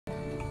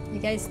You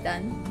guys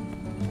done?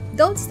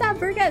 Don't stab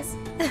Burgess!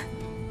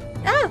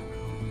 Ah!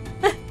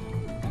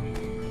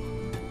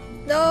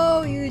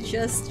 No, you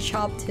just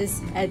chopped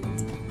his head.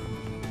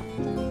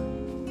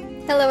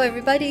 Hello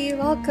everybody,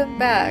 welcome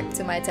back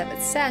to my time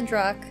at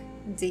Sandrock.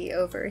 D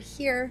over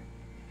here.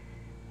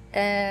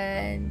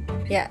 And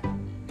yeah,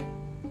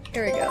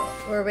 here we go.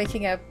 We're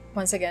waking up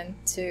once again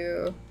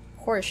to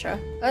Portia.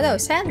 Oh no,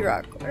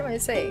 Sandrock. What am I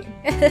saying?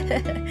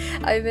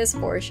 I miss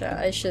Portia.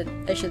 I should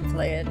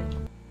play it.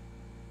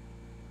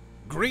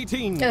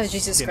 Greetings, oh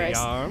Jesus Christ!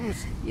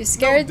 Arms. You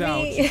scared no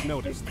doubt me. You've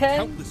noticed the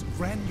countless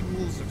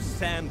granules of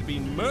sand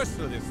being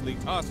mercilessly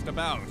tossed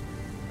about.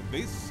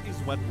 This is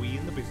what we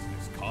in the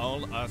business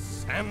call a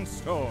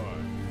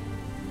sandstorm.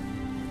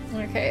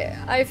 Okay,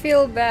 I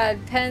feel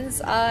bad. Pen's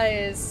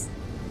eyes,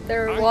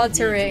 they're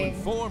watering.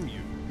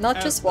 Not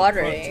just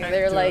watering,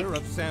 they're like,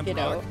 you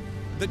know,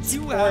 that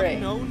you have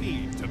no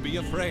need to be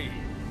afraid.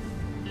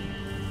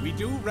 We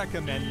do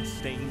recommend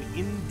staying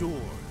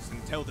indoors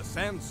until the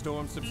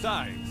sandstorm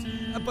subsides.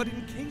 But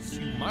in case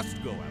you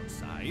must go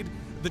outside,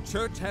 the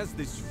church has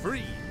this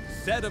free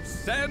set of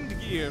sand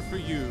gear for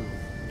you.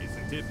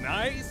 Isn't it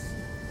nice?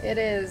 It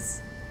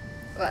is.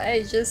 Well,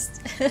 I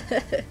just...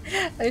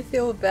 I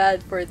feel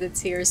bad for the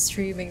tears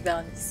streaming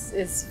down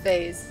his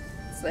face.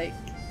 It's like...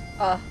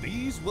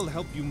 These will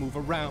help you move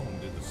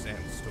around in the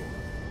sandstorm.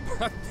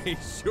 But they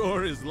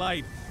sure as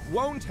light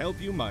won't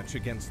help you much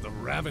against the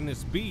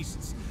ravenous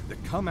beasts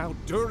that come out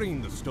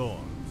during the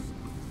storms.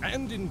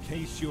 And in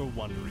case you're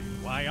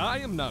wondering why I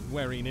am not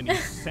wearing any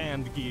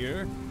sand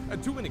gear,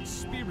 to an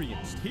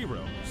experienced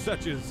hero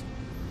such as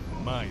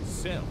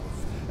myself,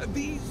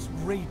 these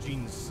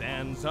raging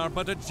sands are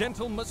but a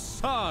gentle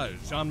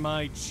massage on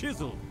my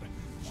chiseled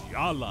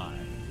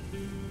jawline.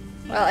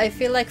 Well, I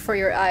feel like for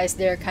your eyes,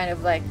 they're kind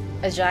of like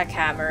a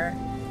jackhammer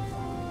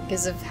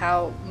because of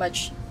how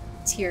much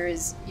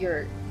tears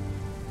you're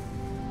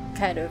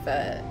kind of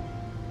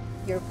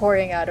you're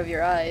pouring out of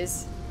your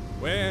eyes.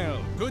 Well,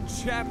 good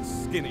chat,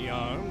 Skinny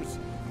Arms.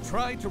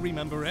 Try to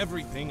remember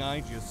everything I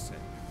just said.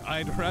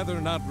 I'd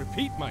rather not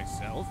repeat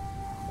myself.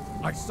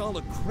 I saw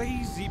a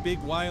crazy big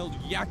wild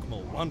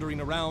yakmel wandering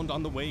around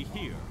on the way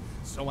here,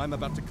 so I'm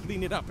about to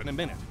clean it up in a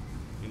minute.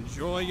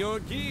 Enjoy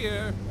your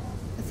gear.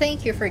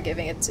 Thank you for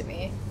giving it to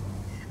me.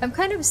 I'm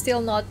kind of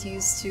still not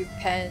used to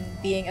Pen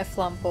being a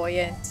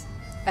flamboyant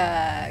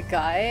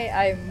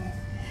guy.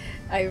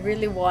 I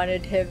really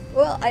wanted him.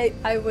 Well,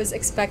 I was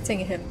expecting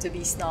him to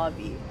be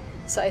snobby,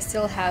 so I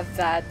still have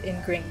that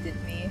ingrained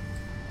in me.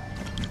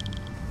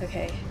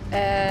 Okay.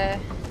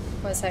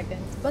 1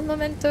 second. One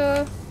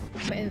momento.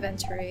 My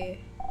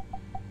inventory.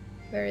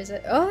 Where is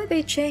it? Oh,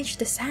 they changed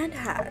the sand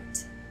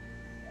hat.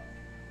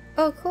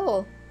 Oh,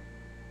 cool.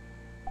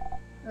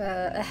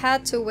 A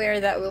hat to wear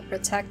that will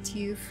protect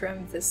you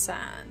from the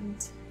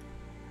sand.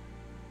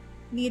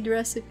 Need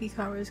recipe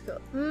converse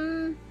go.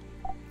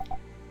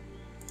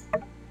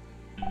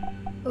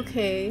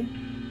 Okay.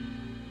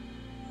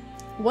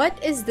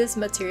 What is this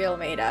material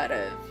made out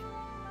of?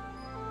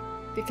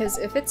 Because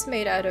if it's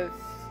made out of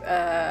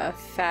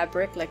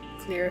fabric, like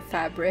clear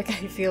fabric,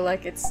 I feel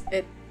like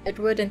it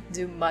wouldn't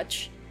do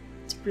much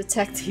to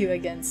protect you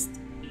against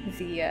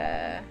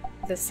the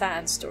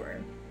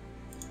sandstorm.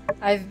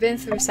 I've been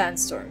through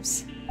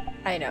sandstorms.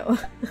 I know.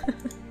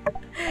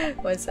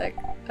 1 sec.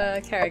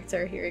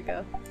 Character, here we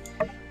go.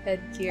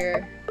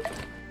 Headgear.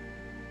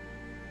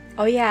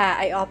 Oh yeah,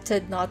 I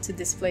opted not to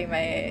display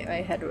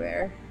my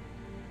headwear.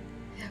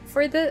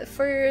 For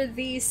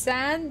the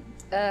sand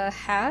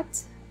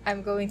hat,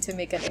 I'm going to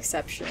make an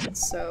exception.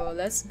 So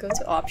let's go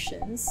to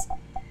options.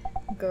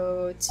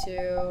 Go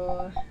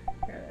to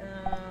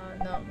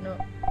no.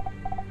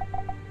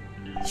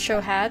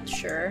 Show hat,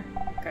 sure.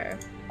 Okay.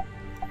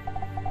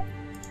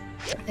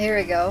 Here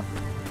we go.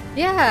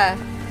 Yeah,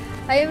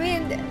 I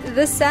mean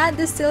the sand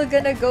is still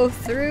gonna go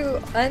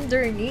through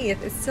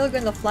underneath. It's still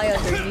gonna fly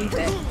underneath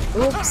it.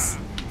 Oops.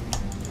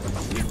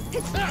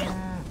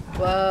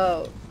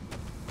 Whoa.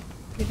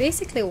 We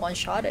basically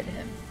one-shotted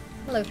him.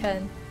 Hello,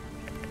 Pen.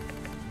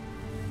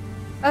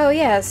 Oh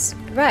yes,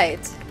 right.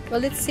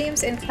 Well, it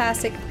seems in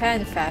classic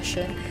Pen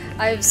fashion,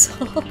 I've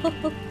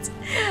solved.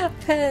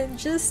 Pen,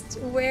 just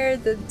wear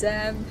the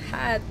damn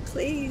hat,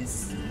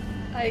 please.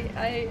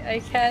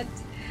 I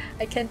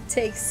can't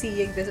take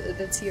seeing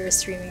the tears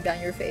streaming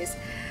down your face.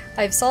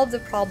 I've solved the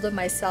problem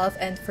myself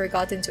and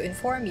forgotten to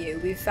inform you.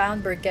 We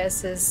found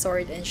Burgess's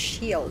sword and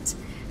shield.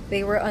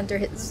 They were under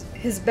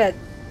his bed.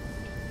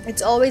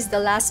 It's always the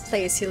last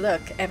place you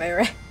look, am I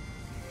right?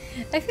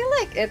 I feel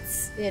like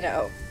it's, you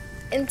know,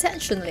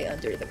 intentionally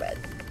under the bed.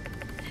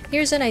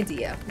 Here's an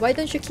idea. Why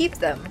don't you keep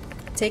them?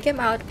 Take him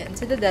out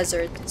into the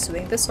desert,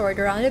 swing the sword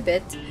around a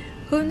bit.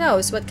 Who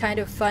knows what kind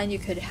of fun you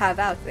could have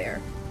out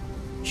there.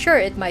 Sure,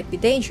 it might be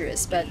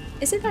dangerous, but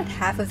isn't that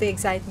half of the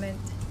excitement?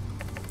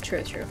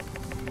 True.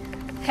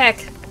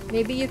 Heck,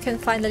 maybe you can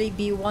finally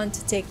be one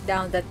to take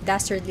down that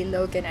dastardly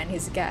Logan and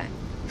his gang.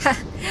 Ha!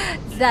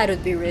 That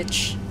would be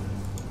rich.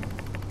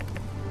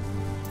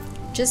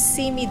 Just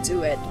see me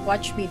do it.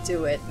 Watch me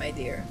do it, my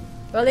dear.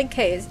 Well, in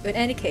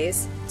any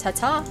case,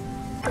 ta-ta!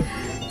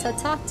 ta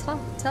ta ta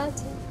ta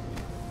ta.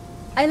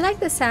 I like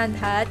the sand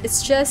hat.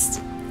 It's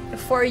just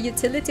for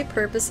utility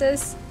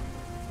purposes.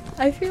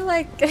 I feel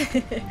like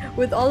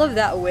with all of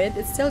that wind,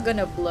 it's still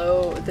gonna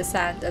blow the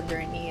sand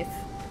underneath.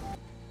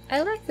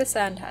 I like the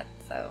sand hat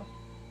though,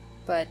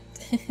 but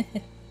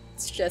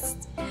it's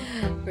just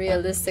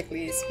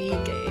realistically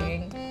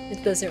speaking,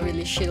 it doesn't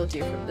really shield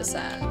you from the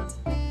sand.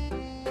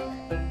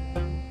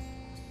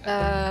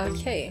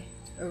 Okay,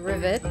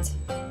 rivet.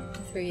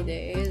 3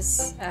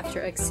 days.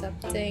 After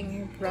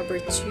accepting rubber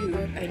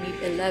tube, I need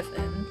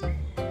 11.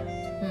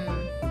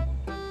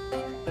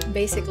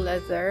 Basic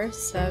leather,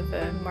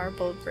 7.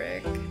 Marble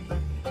brick.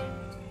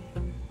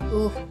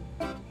 Ooh.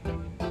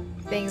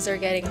 Things are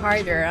getting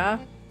harder, huh?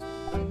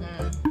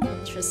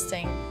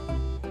 Interesting.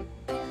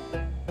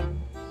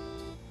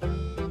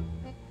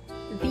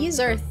 These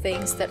are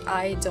things that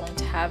I don't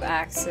have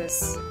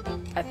access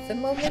at the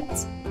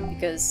moment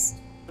because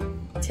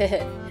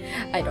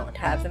I don't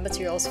have the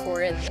materials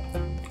for it.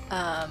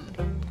 I'm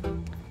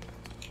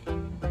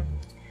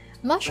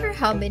not sure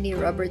how many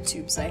rubber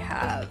tubes I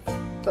have,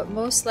 but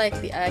most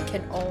likely I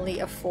can only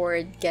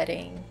afford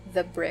getting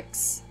the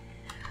bricks.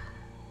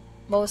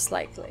 Most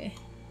likely.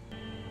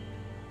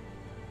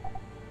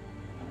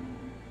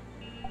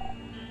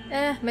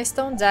 My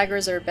stone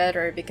daggers are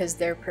better because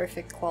they're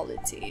perfect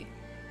quality.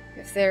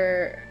 If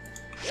they're...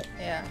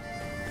 yeah.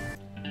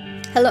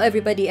 Hello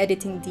everybody,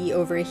 Editing D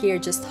over here,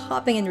 just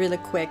hopping in really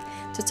quick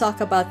to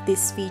talk about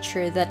this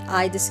feature that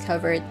I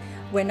discovered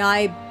when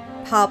I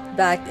popped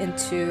back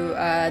into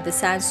the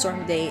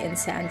Sandstorm day in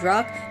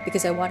Sandrock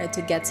because I wanted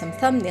to get some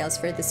thumbnails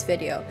for this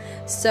video.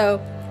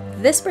 So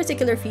this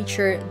particular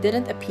feature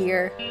didn't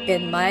appear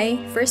in my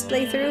first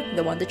playthrough,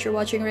 the one that you're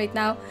watching right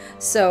now.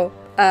 So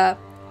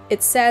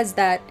it says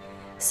that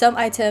some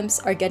items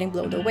are getting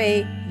blown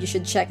away, you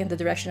should check in the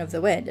direction of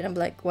the wind. And I'm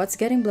like, what's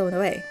getting blown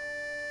away?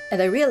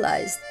 And I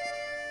realized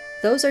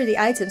those are the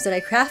items that I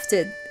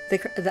crafted.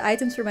 The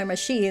items for my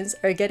machines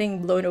are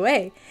getting blown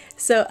away.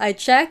 So I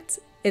checked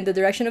in the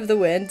direction of the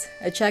wind.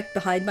 I checked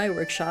behind my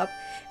workshop.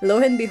 Lo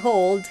and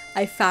behold,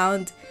 I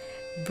found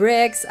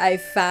bricks. I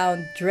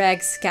found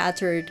dregs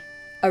scattered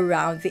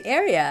around the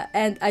area.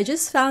 And I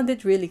just found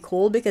it really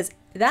cool because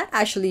that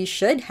actually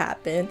should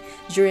happen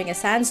during a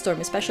sandstorm,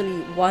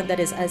 especially one that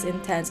is as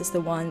intense as the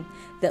one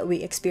that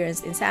we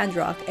experienced in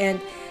Sandrock. And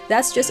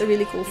that's just a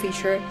really cool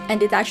feature,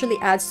 and it actually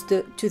adds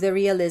to the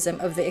realism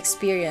of the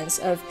experience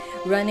of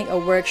running a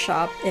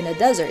workshop in a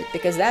desert,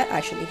 because that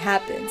actually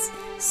happens.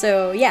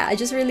 So yeah, I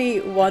just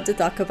really want to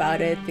talk about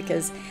it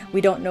because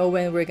we don't know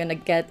when we're gonna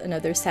get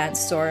another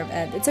sandstorm,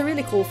 and it's a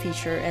really cool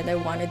feature and I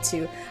wanted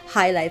to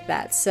highlight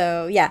that.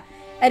 So yeah,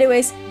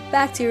 anyways,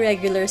 back to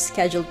regular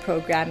scheduled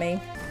programming.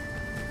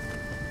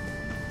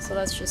 So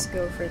let's just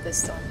go for the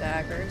stone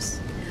daggers.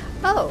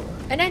 Oh,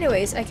 and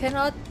anyways, I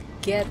cannot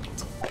get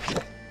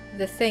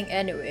the thing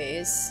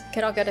anyways.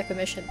 Cannot get a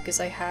commission because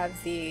I have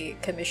the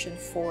commission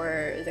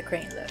for the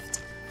crane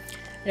lift.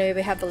 Anyway,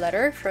 we have a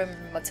letter from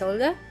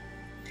Matilda.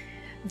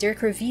 Dear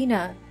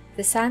Corvina,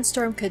 the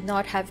sandstorm could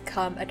not have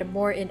come at a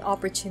more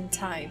inopportune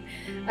time.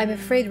 I'm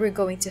afraid we're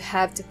going to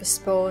have to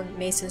postpone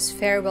Mason's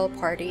farewell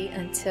party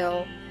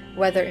until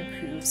weather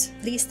improves.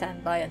 Please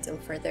stand by until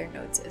further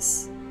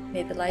notice.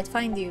 May the light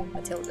find you,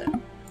 Matilda.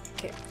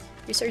 Okay.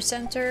 Research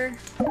center.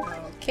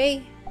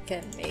 Okay.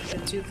 Can make a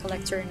dew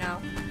collector now.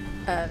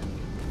 I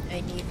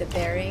need the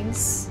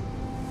bearings.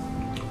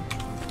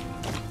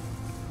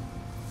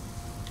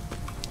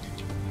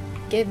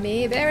 Give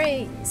me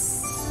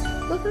bearings!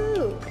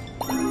 Woohoo!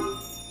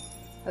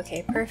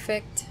 Okay,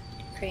 perfect.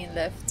 Crane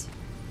lift.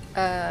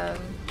 Let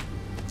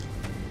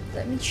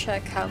me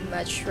check how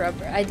much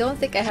rubber. I don't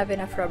think I have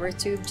enough rubber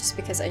tube just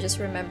because I just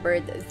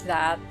remembered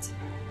that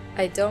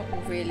I don't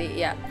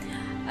really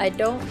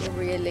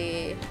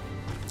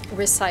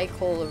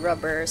recycle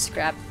rubber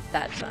scrap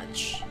that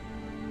much.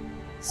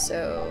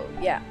 So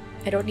yeah,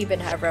 I don't even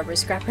have rubber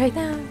scrap right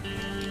now.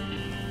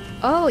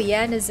 Oh,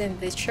 Yan is in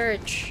the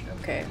church.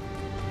 Okay.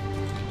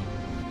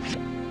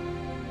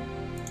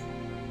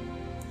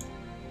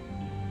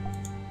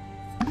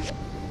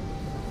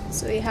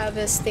 So we have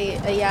a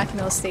yak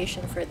mill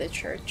station for the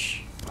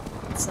church.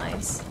 That's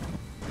nice.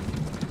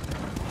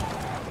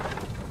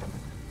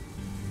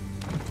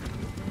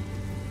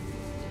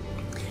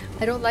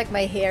 I don't like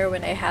my hair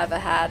when I have a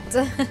hat.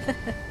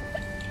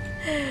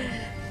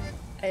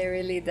 I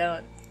really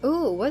don't.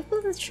 Ooh, what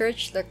will the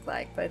church look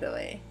like, by the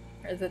way?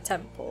 Or the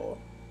temple?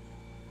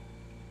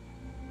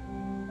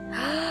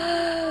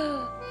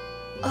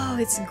 Oh,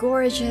 it's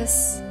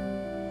gorgeous.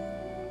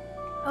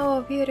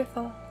 Oh,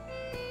 beautiful.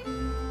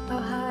 Oh,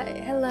 hi.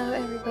 Hello,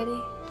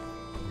 everybody.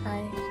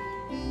 Hi.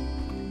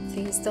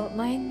 Please don't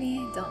mind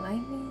me. Don't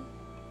mind me.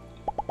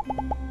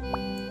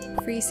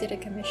 Free city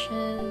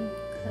commission.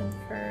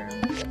 Confirm.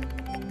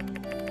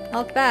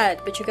 Not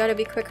bad, but you gotta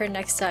be quicker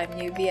next time,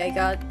 newbie. I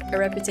got a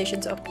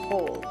reputation to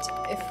uphold.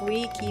 If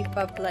we keep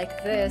up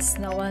like this,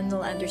 no one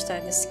will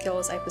understand the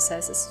skills I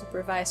possess as a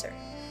supervisor.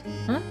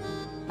 Huh?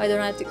 Why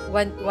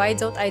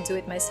don't I do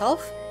it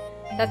myself?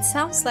 That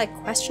sounds like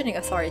questioning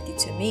authority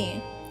to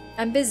me.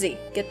 I'm busy.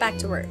 Get back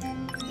to work.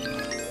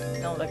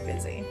 don't look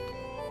busy.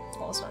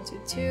 Almost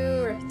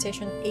 122,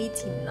 reputation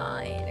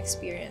 89,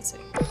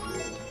 experiencing.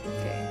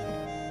 Okay.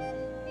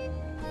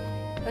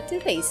 What do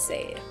they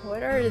say?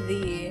 What are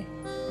the...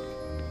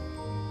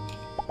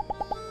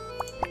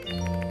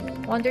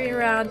 Wandering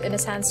around in a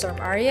sandstorm,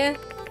 are ya?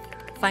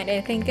 Find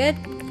anything good?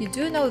 You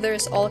do know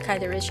there's all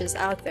kind of riches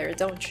out there,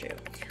 don't you?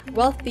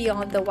 Wealth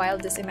beyond the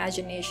wildest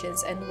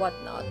imaginations and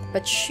whatnot.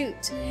 But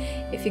shoot,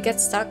 if you get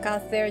stuck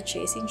out there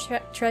chasing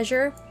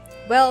treasure,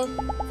 well,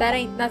 that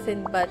ain't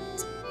nothing but...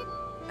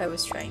 I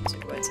was trying to.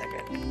 1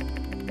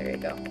 second. There you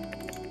go.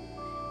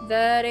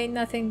 That ain't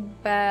nothing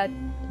but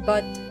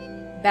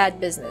bad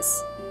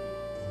business.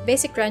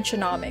 Basic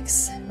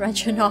ranchonomics.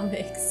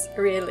 Ranchonomics,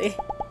 really.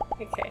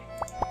 Okay.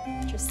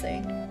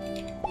 Interesting.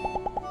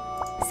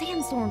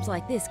 Sandstorms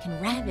like this can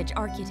ravage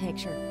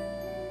architecture.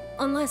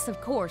 Unless,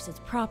 of course, it's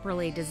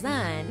properly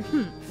designed.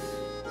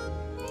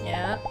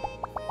 Yeah.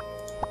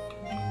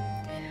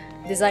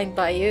 Designed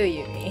by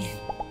you mean.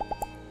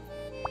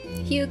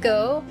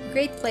 Hugo,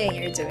 great playing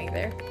you're doing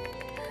there.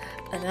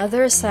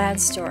 Another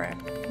sandstorm.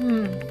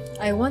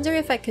 I wonder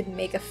if I could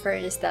make a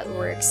furnace that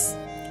works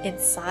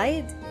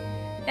inside?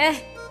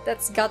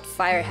 That's got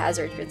fire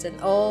hazard written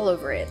all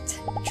over it.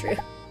 True.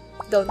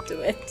 Don't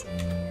do it.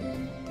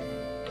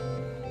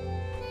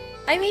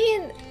 I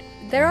mean,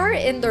 there are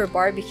indoor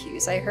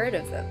barbecues. I heard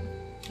of them.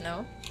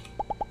 No?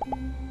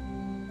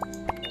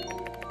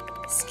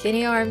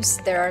 Skinny arms.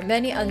 There are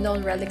many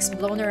unknown relics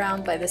blown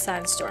around by the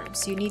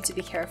sandstorms. You need to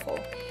be careful.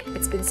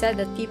 It's been said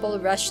that people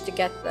rushed to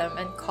get them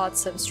and caught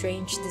some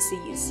strange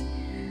disease.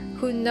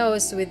 Who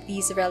knows with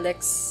these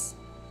relics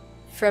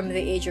from the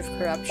age of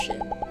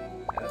corruption?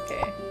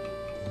 Okay.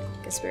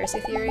 Conspiracy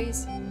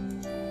theories?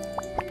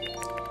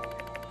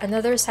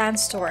 Another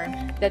sandstorm.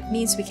 That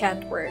means we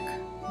can't work.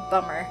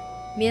 Bummer.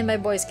 Me and my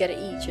boys gotta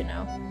eat, you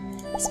know.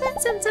 Spend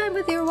some time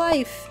with your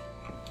wife.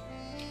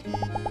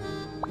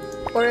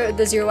 Or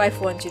does your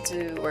wife want you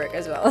to work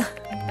as well?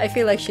 I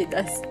feel like she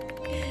does.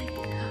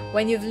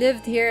 When you've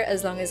lived here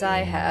as long as I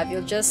have,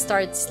 you'll just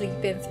start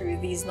sleeping through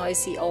these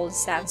noisy old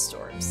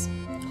sandstorms.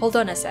 Hold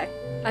on a sec.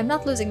 I'm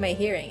not losing my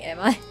hearing, am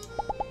I?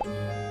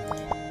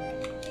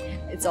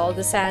 It's all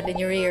the sand in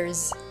your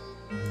ears.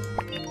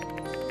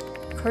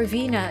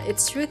 Corvina,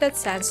 it's true that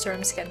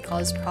sandstorms can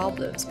cause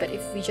problems, but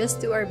if we just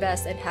do our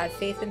best and have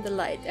faith in the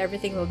light,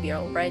 everything will be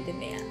alright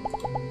in the end.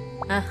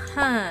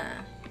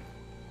 Aha!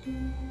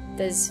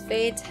 Does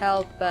fate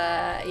help,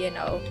 you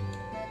know,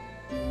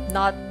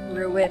 not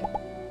ruin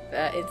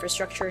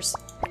infrastructures?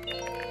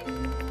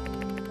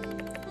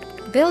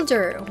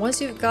 Builder, once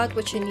you've got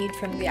what you need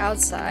from the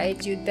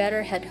outside, you'd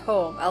better head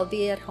home. I'll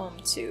be at home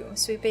too,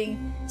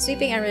 sweeping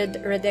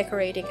and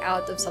redecorating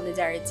out of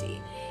solidarity.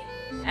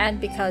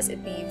 And because it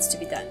needs to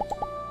be done.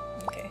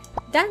 Okay.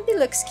 Danby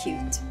looks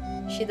cute.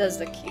 She does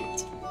look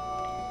cute.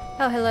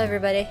 Oh, hello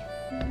everybody.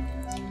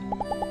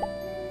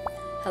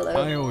 Hello.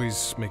 I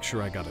always make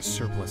sure I got a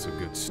surplus of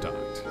goods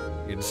stocked.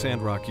 In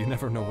Sandrock, you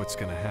never know what's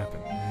gonna happen.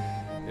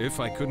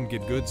 If I couldn't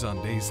get goods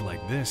on days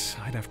like this,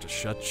 I'd have to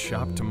shut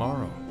shop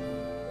tomorrow.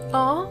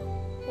 Aw,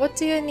 what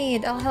do you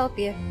need? I'll help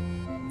you.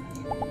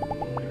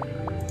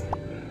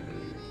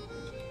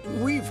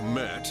 We've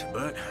met,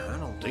 but I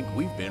don't think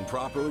we've been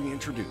properly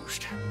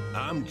introduced.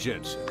 I'm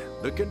Jensen,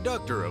 the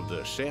conductor of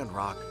the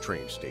Sandrock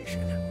train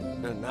station.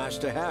 Nice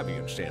to have you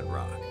in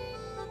Sandrock.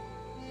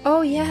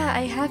 Oh yeah,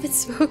 I haven't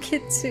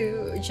spoken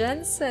to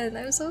Jensen.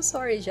 I'm so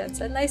sorry,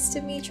 Jensen. Nice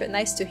to meet you.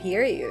 Nice to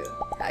hear you,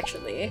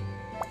 actually.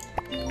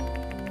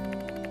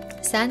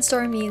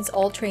 Sandstorm means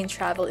all train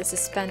travel is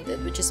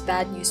suspended, which is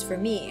bad news for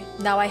me.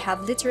 Now I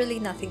have literally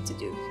nothing to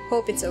do.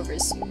 Hope it's over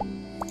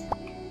soon.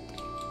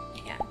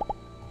 Yeah,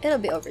 it'll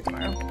be over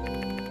tomorrow.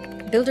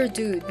 Builder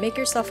dude, make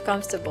yourself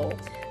comfortable.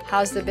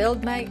 How's the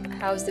builds,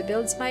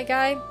 my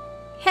guy?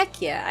 Heck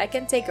yeah, I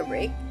can take a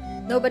break.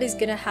 Nobody's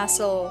gonna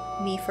hassle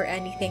me for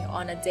anything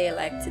on a day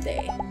like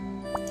today.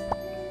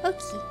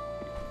 Okay.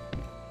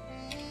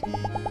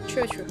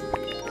 True.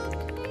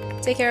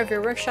 Take care of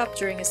your workshop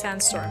during a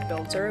sandstorm,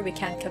 Builder. We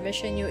can't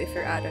commission you if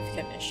you're out of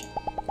commission.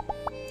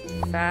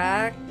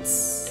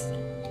 Facts.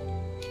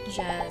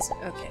 Jazz.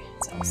 Okay,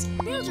 it's awesome.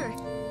 Builder,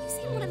 you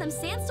seen one of them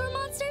sandstorm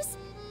monsters?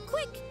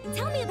 Quick,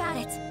 tell me about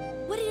it.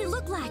 What did it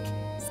look like?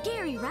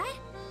 Scary, right?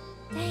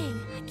 Dang,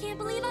 I can't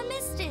believe I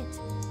missed it.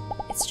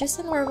 It's just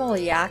a normal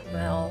yak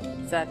mill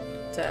that,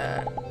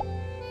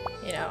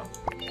 you know,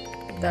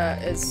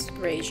 that is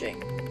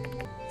raging.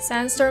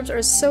 Sandstorms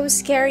are so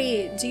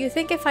scary. Do you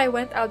think if I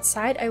went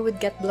outside I would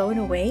get blown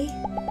away?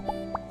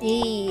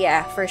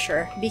 Yeah, for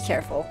sure. Be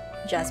careful,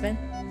 Jasmine.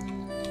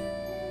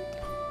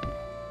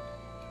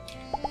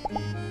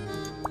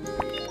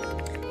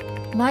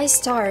 My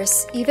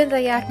stars, even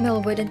the yak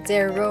mill wouldn't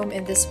dare roam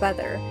in this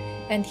weather.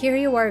 And here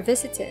you are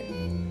visiting.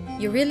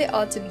 You really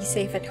ought to be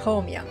safe at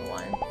home, young one.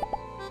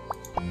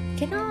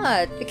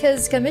 Cannot,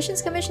 because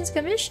commissions.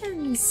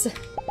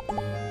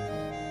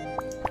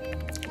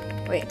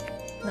 Wait,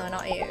 no,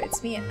 not you.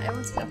 It's Mia. I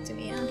want to talk to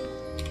Mia.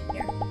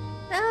 Here.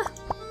 Ah!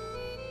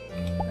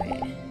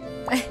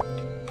 Wait.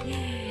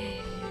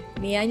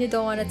 Mia, you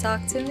don't want to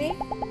talk to me?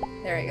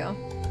 There we go.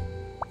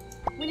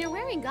 When you're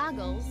wearing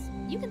goggles,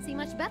 you can see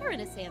much better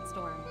in a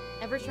sandstorm.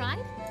 Ever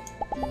tried?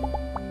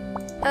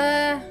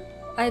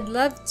 I'd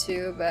love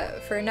to,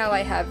 but for now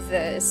I have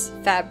this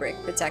fabric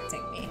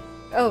protecting me.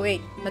 Oh wait,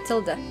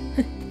 Matilda.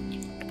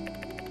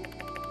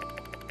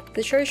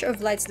 The Church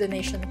of Light's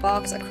donation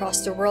box.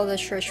 Across the world, the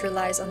church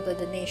relies on the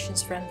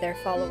donations from their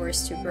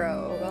followers to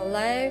grow. Well,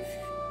 life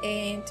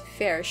ain't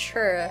fair.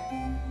 Sure,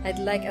 I'd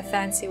like a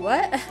fancy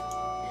what?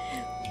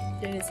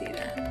 Didn't see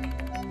that.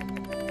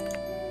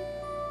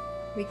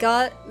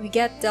 We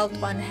get dealt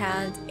one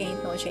hand,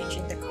 ain't no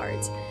changing the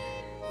cards.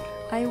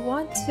 I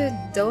want to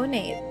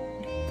donate.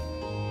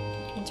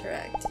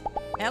 Interact.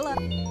 Ella.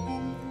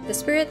 The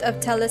spirit of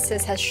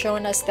Telesis has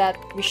shown us that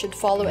we should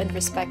follow and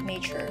respect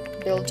nature.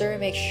 Builder,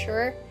 make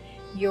sure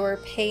you're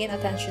paying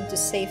attention to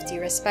safety.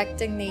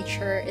 Respecting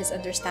nature is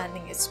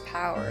understanding its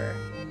power.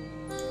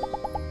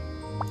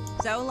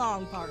 So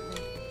long, partner.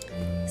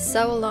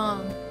 So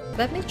long.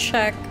 Let me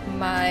check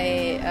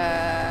my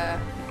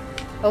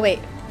oh wait.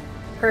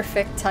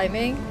 Perfect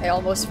timing. I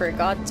almost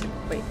forgot to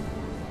wait.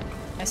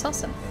 I saw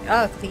something.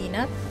 Oh, clean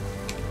up.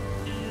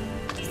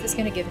 Is this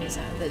gonna give me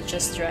something that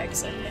just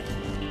drags?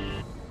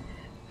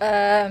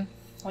 Okay.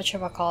 What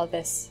should I call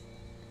this?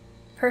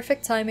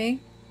 Perfect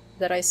timing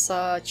that I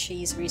saw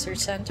Cheese Research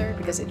Center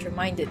because it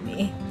reminded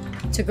me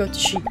to go to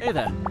Sheep. Hey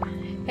there.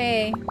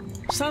 Hey.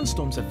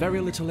 Sandstorms have very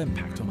little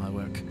impact on my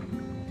work.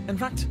 In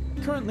fact,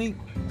 currently,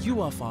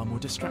 you are far more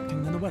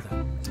distracting than the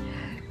weather.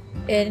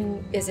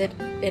 Is it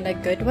in a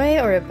good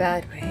way or a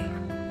bad way?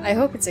 I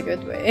hope it's a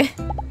good way.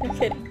 I'm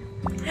kidding.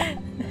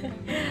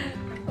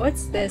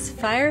 What's this?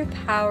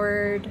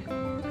 Fire-powered...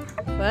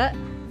 what?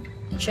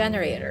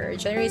 Generator.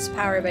 Generates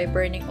power by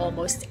burning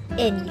almost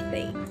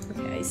anything.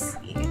 Okay, I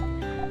see.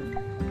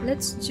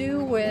 Let's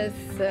do with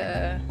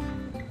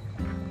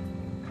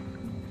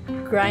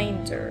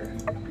grinder.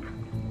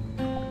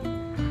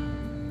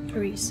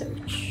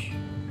 Research.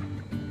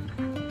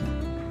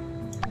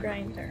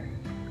 Grinder.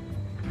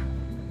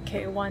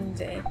 Okay, one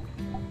day.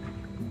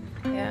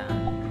 Yeah.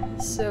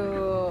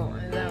 So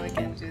now we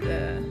can do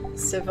the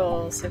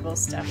civil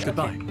stuff.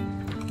 Goodbye.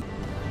 Okay.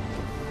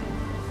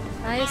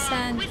 Hi,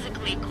 Sand.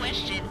 Quizzically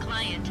question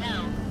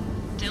clientele.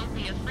 Don't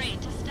be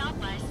afraid to stop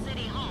by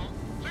City Hall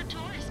for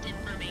tourist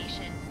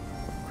information.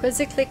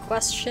 Quizzically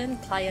question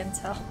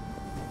clientele.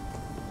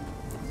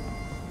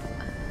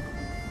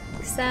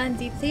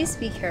 Sandy, please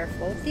be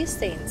careful. Please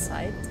stay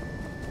inside.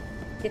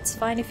 It's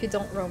fine if you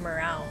don't roam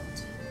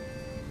around.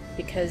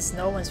 Because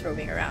no one's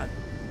roaming around.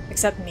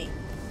 Except me.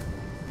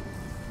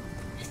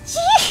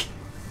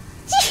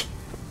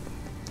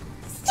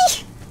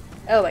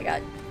 Oh my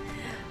god.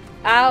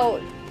 Ow!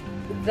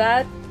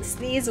 That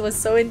sneeze was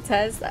so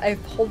intense that I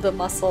pulled the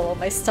muscle on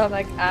my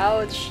stomach.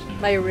 Ouch!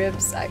 My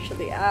ribs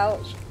actually.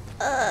 Ouch.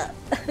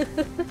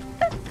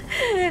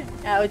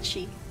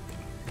 Ouchie.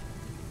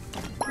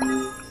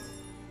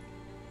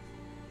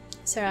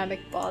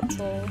 Ceramic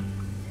bottle.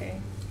 Okay.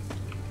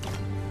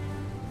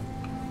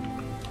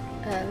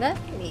 Let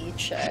me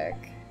check.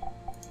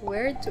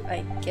 Where do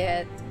I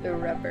get the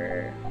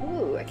rubber?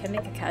 Ooh, I can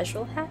make a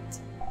casual hat.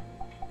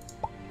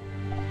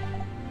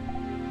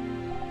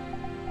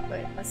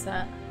 Wait, what's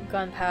that?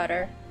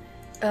 Gunpowder.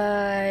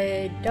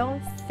 I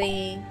don't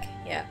think...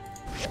 yeah.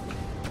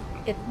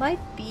 It might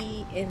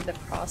be in the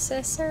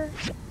processor,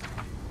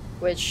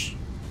 which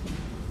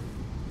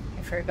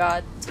I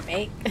forgot to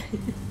make.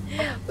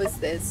 What's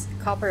this?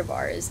 Copper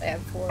bars. I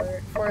have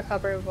four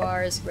copper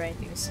bars,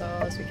 grinding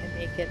saws. We can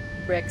make it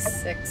bricks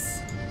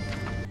 6.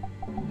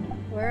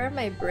 Where are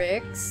my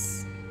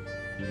bricks?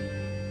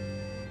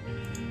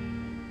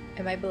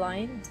 Am I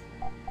blind?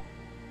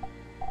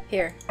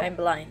 Here, I'm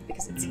blind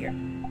because it's here.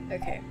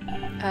 Okay.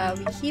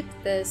 We keep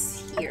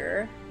this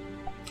here.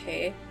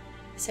 Okay.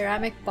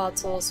 Ceramic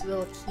bottles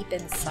we'll keep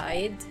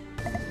inside.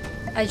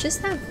 I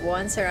just have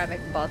one ceramic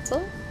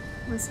bottle.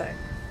 One sec.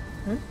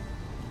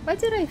 Why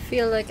did I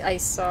feel like I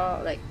saw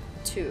like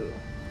 2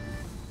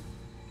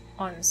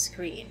 on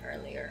screen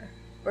earlier?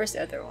 Where's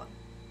the other one?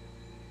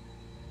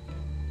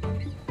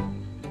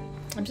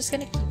 I'm just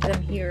gonna keep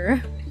them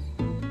here.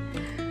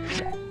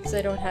 Because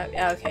I don't have...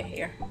 okay,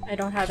 here. I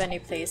don't have any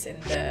place in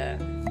the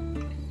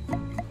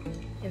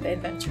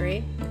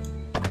inventory.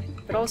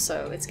 But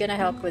also, it's gonna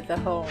help with the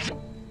home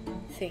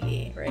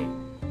thingy, right?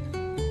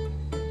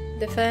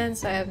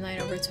 Defense, I have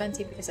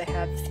 9/20 because I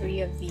have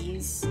 3 of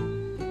these.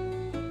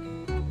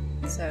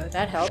 So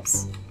that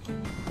helps.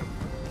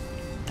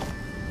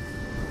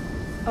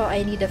 Oh,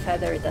 I need a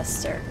feather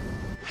duster.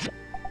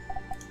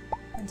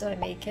 How do I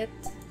make it?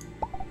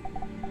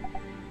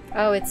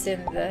 Oh, it's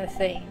in the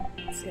thing.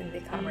 It's in the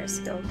commerce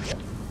guild.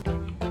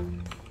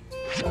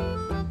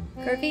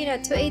 Corvina,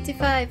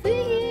 285!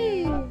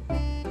 Whee!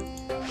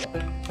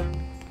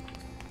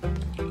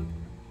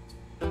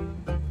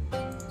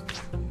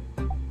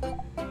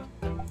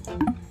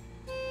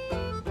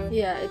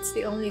 Yeah, it's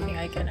the only thing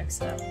I can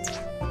accept.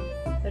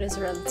 That is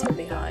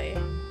relatively high.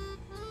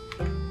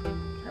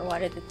 I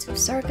wanted the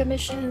 2-star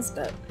commissions,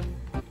 but...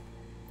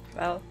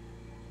 well,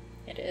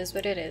 it is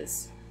what it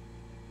is.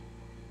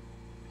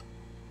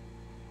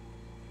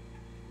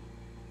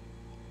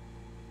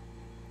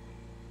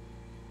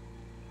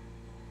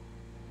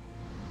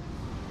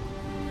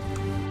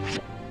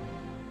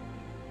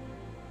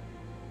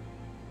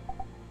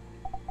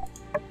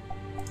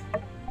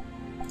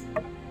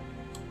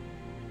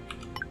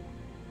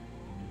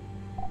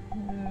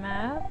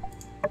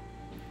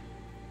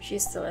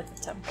 She's still at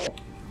the temple.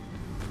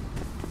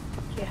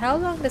 Okay, how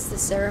long does the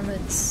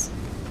sermons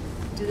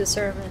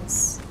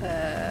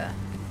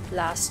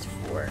last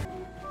for?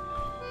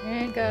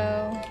 There you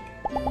go.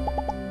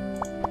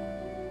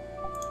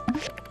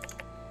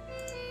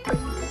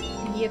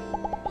 Yep.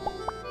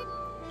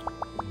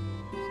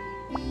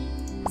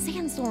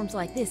 Sandstorms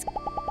like this.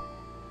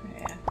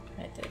 Yeah,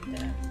 I did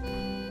that.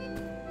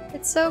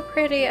 It's so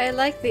pretty. I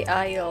like the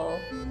aisle.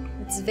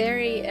 It's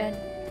very and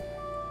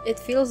it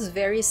feels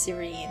very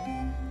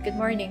serene. Good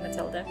morning,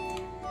 Matilda.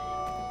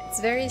 It's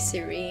very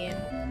serene.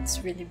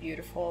 It's really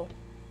beautiful.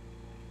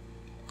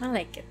 I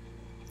like it.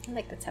 I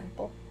like the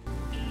temple.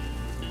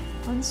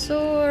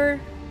 Ansur,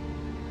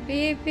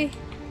 baby,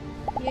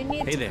 you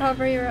need Hey to there.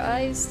 cover your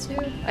eyes too.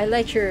 I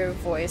like your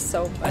voice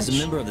so much. As a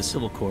member of the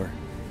Civil Corps,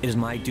 it is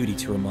my duty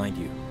to remind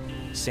you,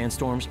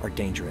 sandstorms are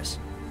dangerous.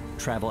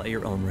 Travel at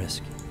your own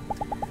risk.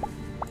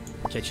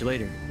 Catch you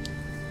later.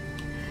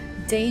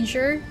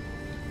 Danger?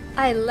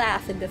 I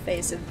laugh in the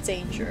face of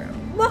danger.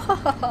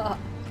 I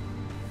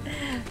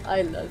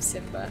love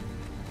Simba.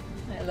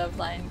 I love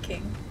Lion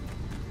King.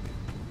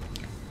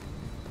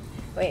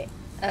 Wait,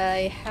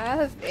 I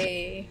have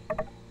a...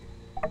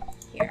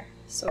 Here,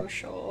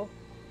 social.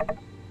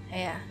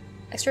 Yeah.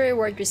 Extra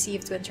reward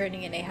received when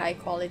turning in a high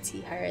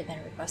quality, higher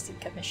than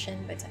requested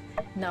commission, but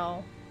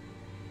no.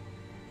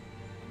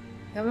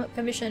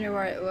 Commission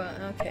reward,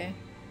 well, okay.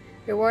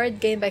 Reward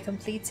gained by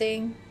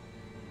completing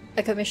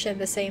a commission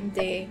the same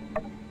day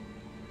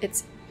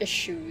it's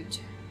issued.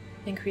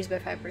 Increased by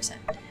 5%.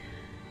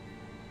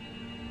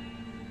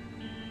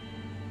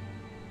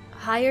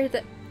 Higher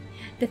than...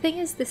 The thing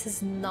is, this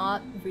is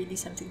not really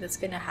something that's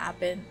gonna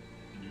happen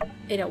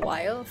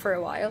for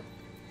a while.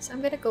 So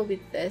I'm gonna go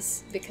with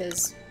this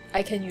because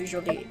I can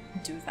usually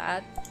do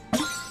that.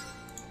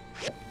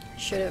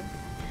 Should've...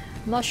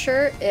 I'm not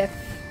sure if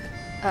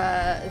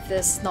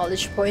this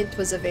knowledge point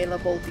was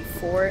available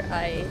before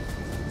I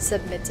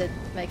submitted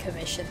my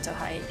commission to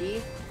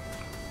Heidi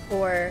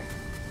or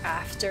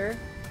after.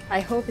 I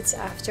hope it's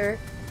after,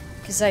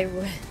 because I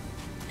would...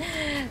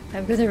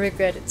 I'm gonna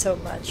regret it so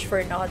much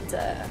for not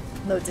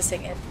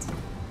noticing it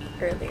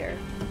earlier.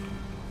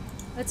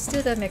 Let's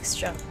do the mixed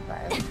jump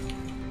pile.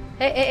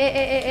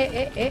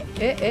 Hey.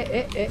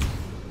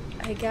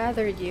 I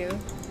gathered you.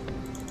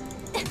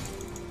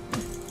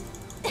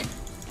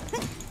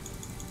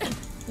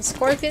 The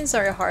scorpions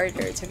are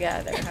harder to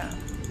gather, huh?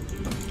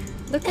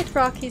 Look at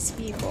Rocky's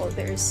people,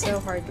 they're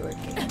so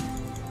hardworking.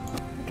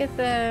 Look at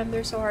them,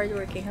 they're so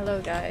hardworking. Hello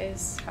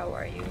guys, how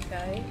are you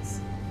guys?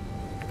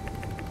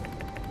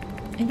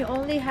 And you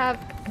only have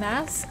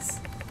masks?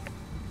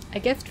 A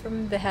gift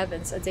from the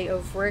heavens, a day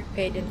of work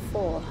paid in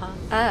full, huh?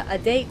 Ah, a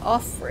day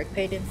off work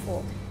paid in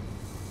full.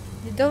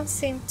 You don't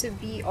seem to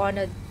be on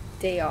a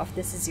day off.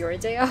 This is your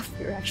day off?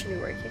 You're actually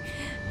working.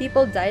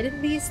 People died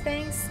in these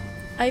things?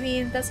 I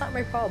mean, that's not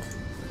my problem.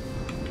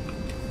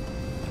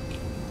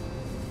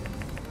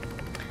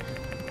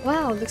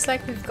 Wow, looks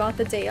like we've got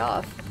the day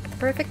off.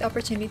 Perfect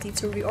opportunity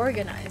to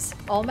reorganize.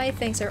 All my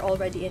things are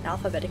already in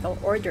alphabetical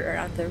order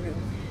around the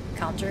room,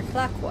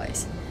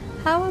 counterclockwise.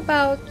 How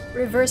about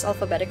reverse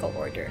alphabetical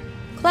order?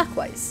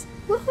 Clockwise.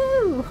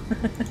 Woohoo!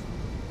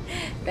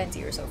 Venti,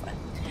 you're so fun.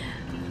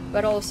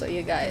 But also,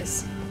 you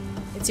guys,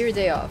 it's your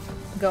day off.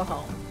 Go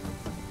home.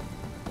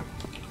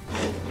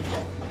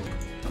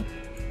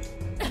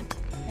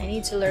 I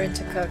need to learn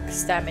to cook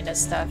stamina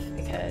stuff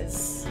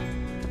because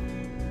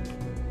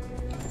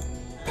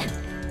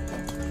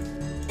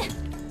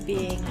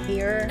being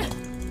here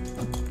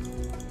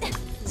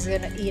is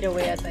gonna eat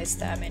away at my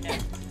stamina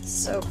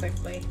so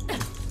quickly.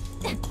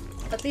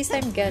 At least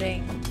I'm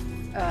getting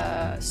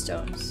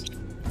stones.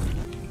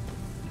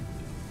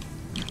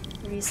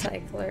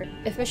 Recycler.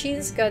 If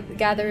machines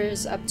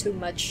gathers up too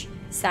much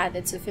sand,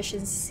 its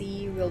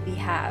efficiency will be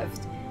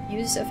halved.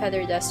 Use a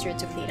feather duster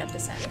to clean up the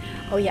sand.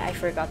 Oh yeah, I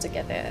forgot to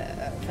get the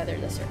feather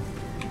duster.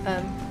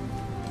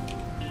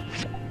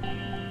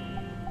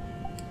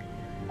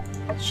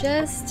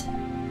 Just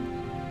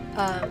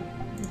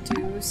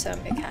do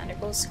some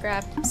mechanical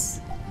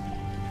scraps.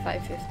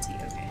 550,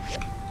 okay.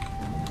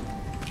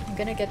 I'm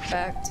gonna get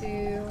back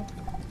to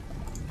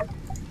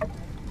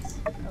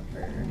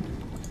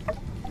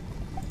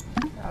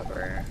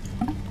rubber.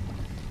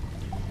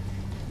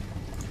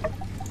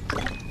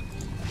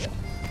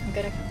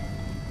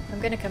 I'm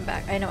gonna come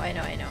back. I know.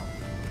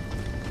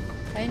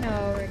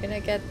 We're gonna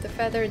get the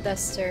feather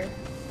duster.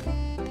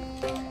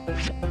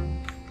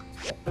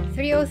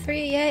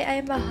 303, yay!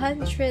 I'm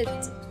 100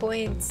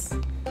 points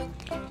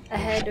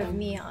ahead of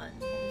Mion.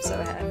 I'm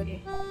so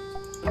happy.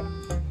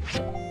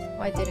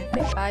 Why didn't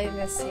I buy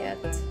this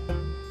yet?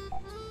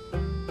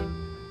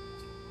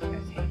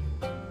 Okay.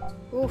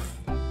 Oof.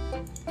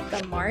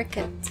 The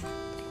market.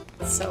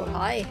 It's so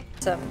high.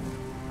 Some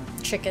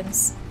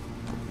chickens.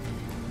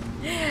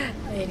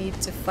 I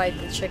need to fight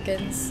the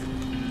chickens.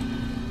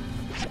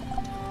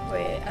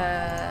 Wait,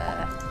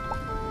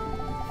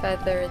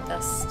 feather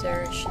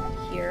duster should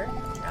be here.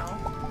 No.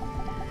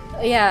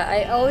 Yeah,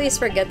 I always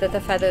forget that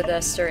the feather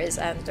duster is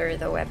under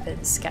the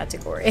weapons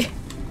category.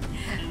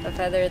 A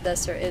feather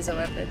duster is a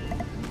weapon.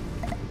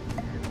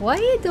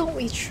 Why don't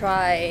we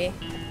try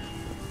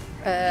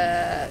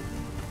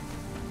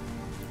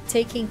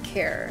taking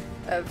care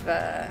of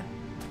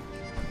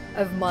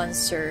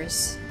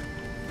monsters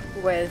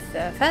with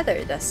a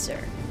feather duster?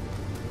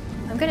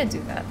 I'm gonna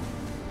do that.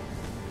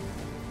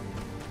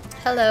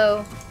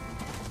 Hello.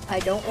 I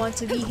don't want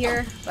to be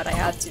here, but I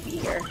have to be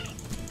here.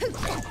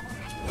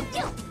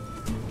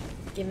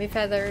 Give me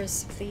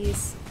feathers,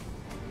 please.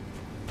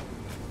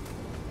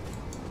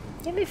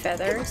 Give me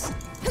feathers.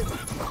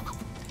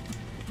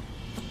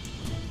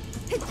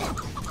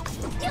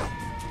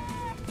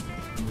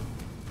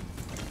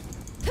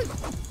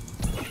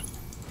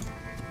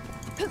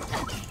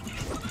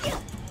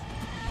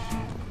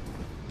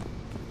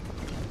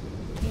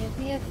 Give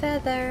me a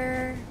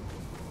feather.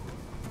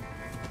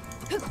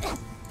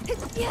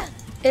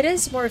 It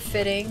is more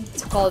fitting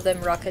to call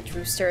them Rocket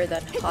Rooster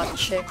than Hot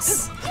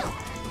Chicks.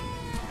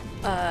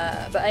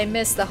 But I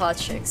miss the Hot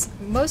Chicks.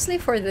 Mostly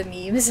for the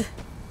memes.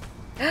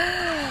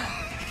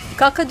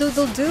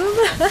 Cock-a-doodle-doom?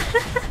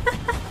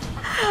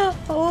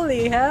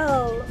 Holy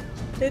hell.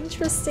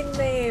 Interesting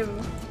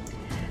name.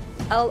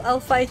 I'll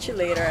fight you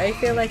later. I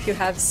feel like you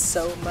have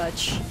so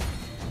much.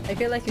 I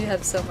feel like you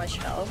have so much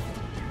health.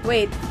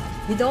 Wait,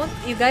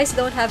 you guys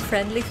don't have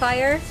friendly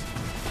fire?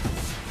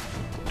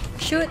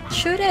 Shoot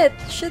it!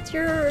 Shoot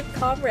your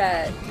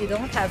comrade! You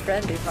don't have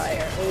friendly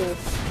fire.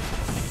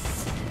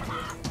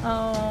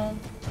 Oh.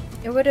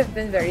 It would have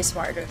been very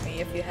smart of me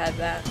if you had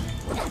that.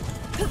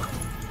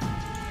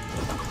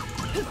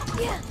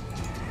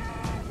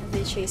 Are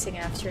they chasing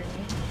after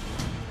me?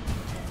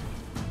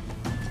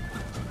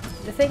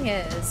 The thing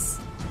is,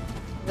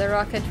 the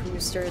Rocket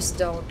Roosters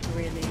don't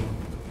really...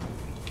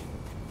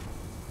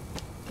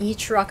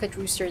 Each Rocket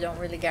Rooster don't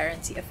really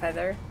guarantee a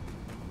feather.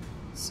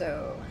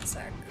 So, one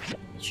sec. Let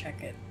me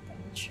check it. Let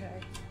me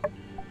check.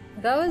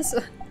 That was...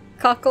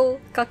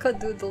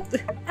 Cock-a-doodle.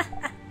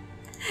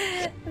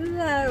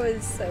 That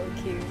was so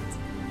cute.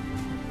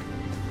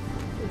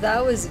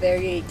 That was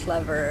very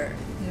clever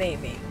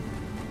naming.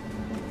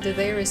 Do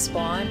they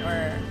respawn,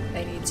 or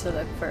I need to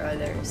look for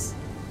others?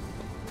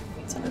 I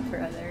need to look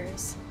for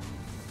others.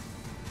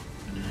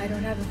 I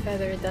don't have a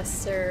feather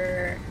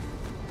duster.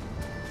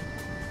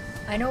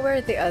 I know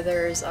where the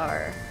others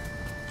are.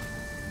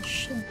 It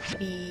should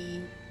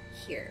be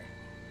here.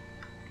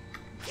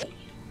 Okay.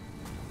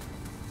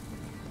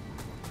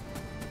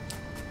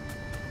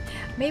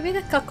 Maybe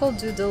the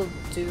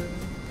Cockle-Doodle-Doom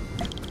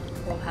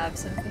will have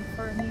something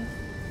for me.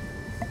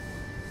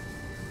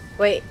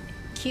 Wait,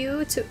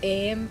 Q to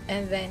aim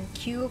and then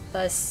Q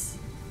plus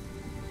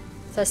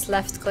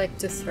left click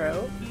to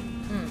throw?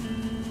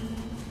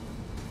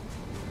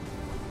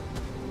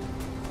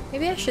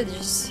 Maybe I should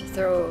just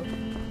throw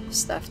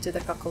stuff to the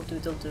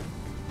Cockle-Doodle-Doo.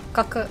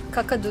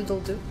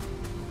 Cock-a-doodle-doo?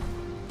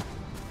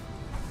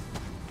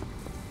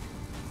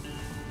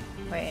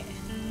 Wait,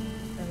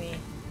 let me...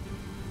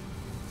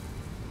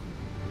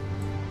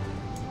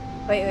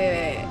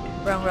 Wait.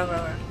 Wrong.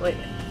 Wait,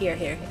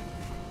 here.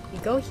 You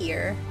go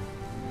here.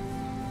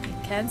 You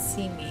can't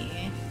see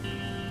me.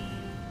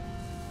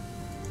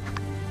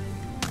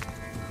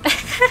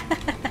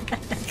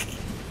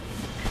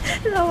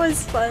 That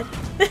was fun.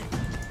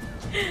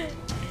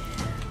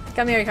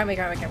 Come here. Come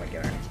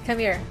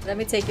here. Let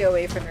me take you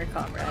away from your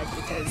comrade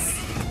because...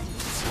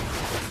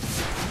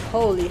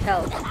 Holy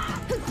hell.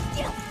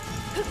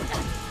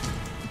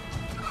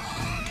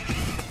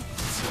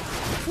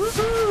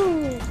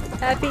 Woohoo!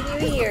 Happy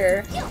New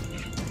Year!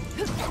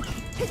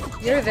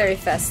 You're very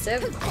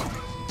festive.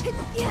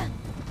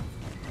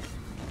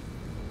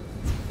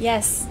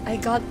 Yes, I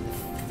got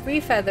 3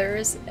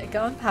 feathers,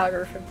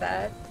 gunpowder from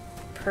that.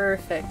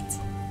 Perfect.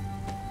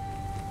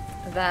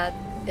 That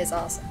is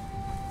awesome.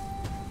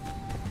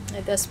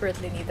 I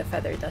desperately need a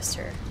feather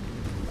duster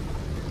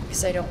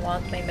because I don't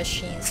want my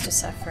machines to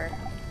suffer.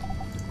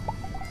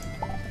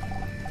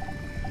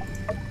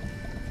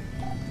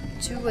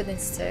 2 wooden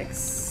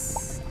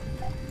sticks.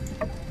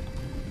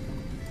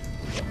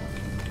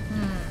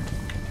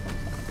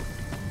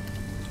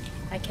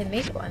 I can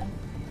make one.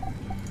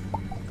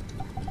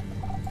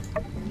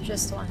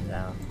 Just one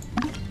though.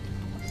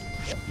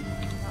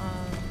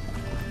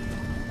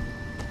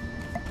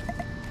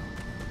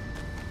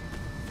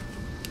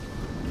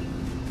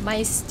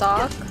 My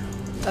stock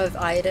of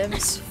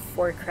items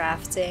for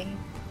crafting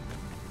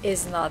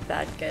is not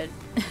that good.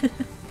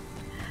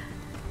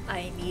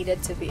 I need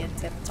it to be in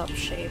tip-top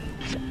shape,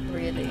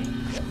 really.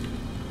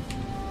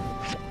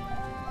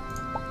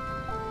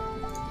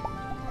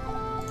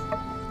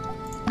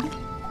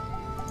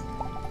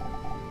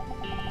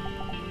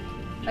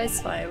 It's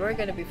fine, we're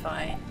gonna be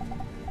fine.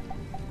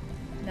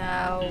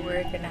 Now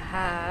we're gonna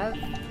have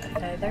a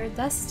feather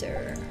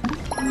duster.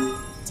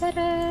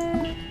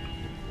 Ta-da!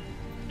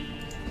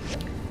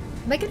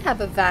 I can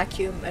have a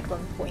vacuum at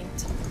one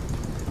point.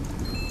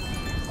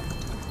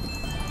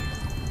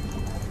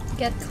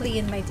 Get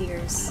clean, my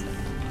dears.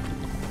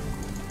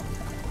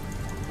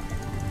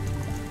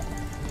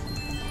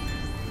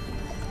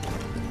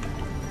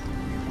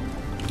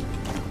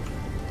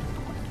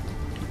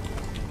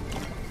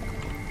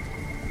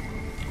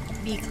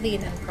 Be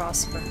clean and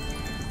prosper.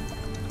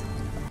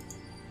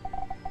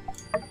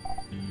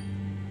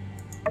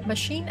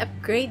 Machine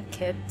upgrade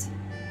kit.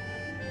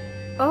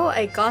 Oh,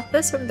 I got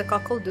this from the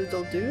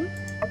Cockle-Doodle-Doo.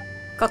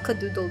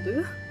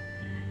 Cock-a-doodle-doo.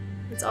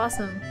 It's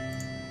awesome.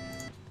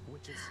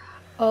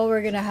 Oh,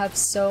 we're gonna have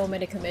so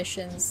many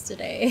commissions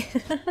today.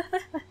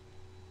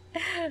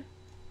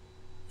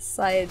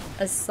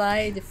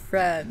 aside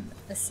from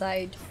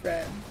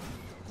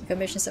the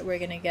commissions that we're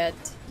gonna get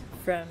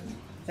from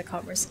the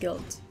Commerce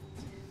Guild.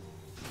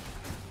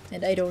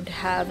 And I don't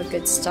have a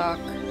good stock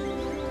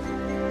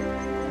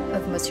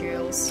of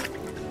materials.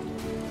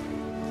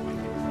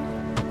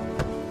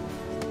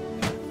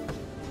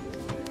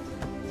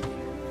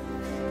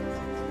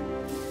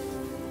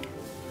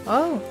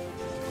 Oh,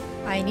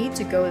 I need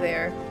to go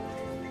there.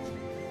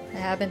 I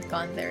haven't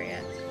gone there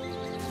yet.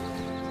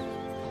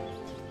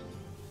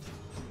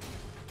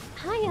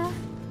 Hiya.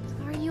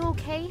 Are you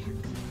okay?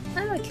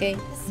 I'm okay.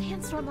 The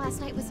sandstorm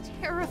last night was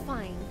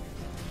terrifying.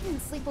 I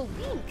didn't sleep a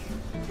wink.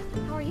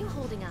 How are you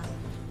holding up?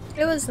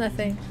 It was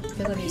nothing.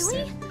 I'm used to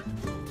it. Really?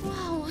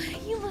 Wow,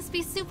 you must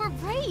be super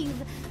brave.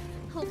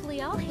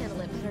 Hopefully I'll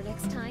handle it better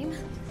next time.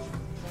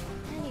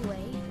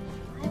 Anyway,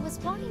 I was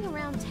walking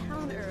around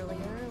town earlier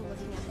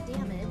looking at the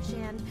damage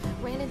and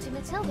ran into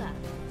Matilda.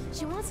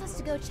 She wants us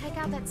to go check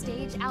out that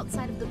stage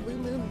outside of the Blue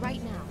Moon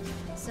right now.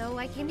 So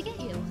I came to get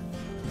you.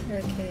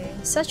 Okay.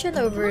 Such an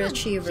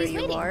overachiever she's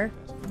you waiting. are.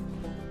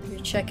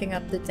 You're checking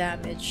up the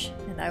damage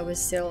and I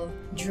was still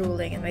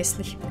drooling in my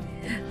sleep.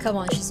 Come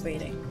on, she's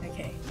waiting.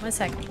 Okay, 1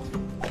 second.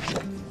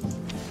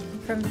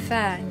 From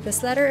Fang,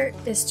 this letter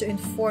is to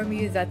inform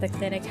you that the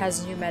clinic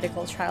has new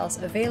medical trials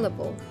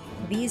available.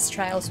 These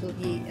trials will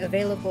be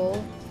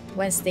available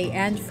Wednesday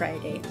and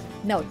Friday.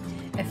 Note,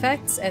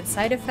 effects and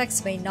side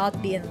effects may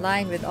not be in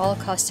line with all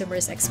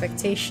customers'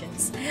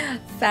 expectations.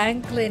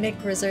 Fang Clinic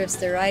reserves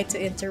the right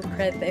to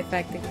interpret the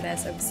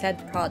effectiveness of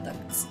said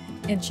products.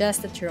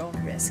 Ingest at your own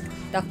risk.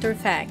 Dr.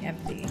 Fang,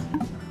 MD.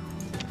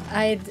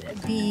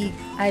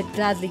 I'd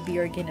gladly be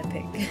your guinea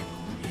pig.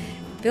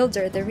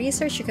 Builder, the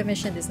research you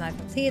commissioned is not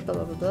complete, blah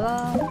blah blah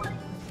blah.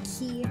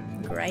 Key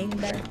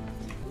grinder.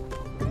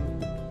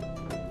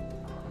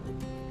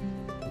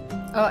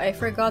 Oh, I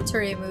forgot to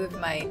remove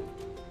my...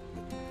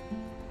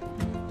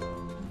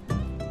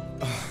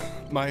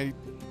 My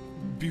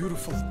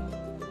beautiful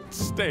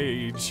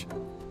stage.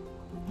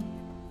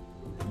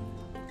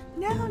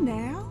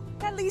 Now,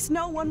 at least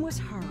no one was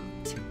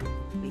hurt.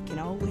 We can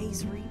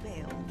always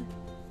rebuild.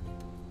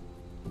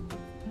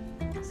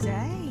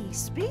 Say,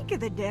 speak of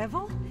the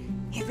devil,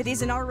 if it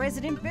isn't our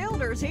resident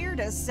builders here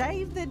to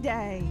save the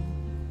day.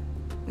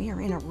 We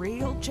are in a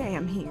real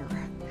jam here.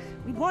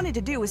 We wanted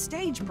to do a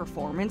stage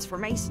performance for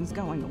Mason's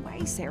going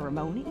away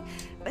ceremony,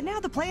 but now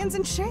the plan's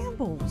in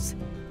shambles.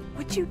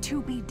 Would you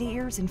two be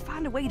dears and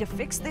find a way to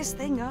fix this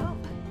thing up?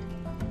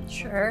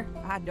 Sure.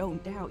 I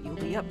don't doubt you'll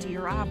be up to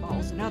your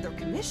eyeballs in other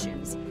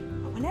commissions,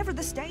 but whenever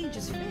the stage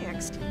is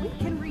fixed, we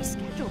can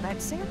reschedule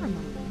that ceremony.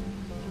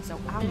 So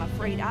I'm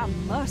afraid I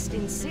must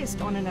insist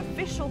on an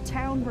official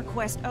town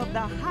request of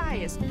the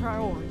highest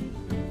priority.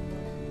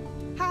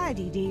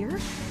 Heidi, dear,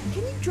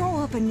 can you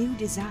draw up a new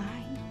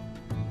design?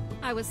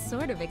 I was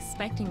sort of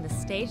expecting the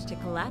stage to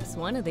collapse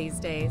one of these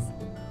days,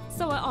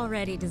 so I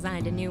already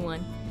designed a new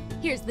one.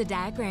 Here's the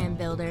diagram,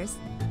 builders.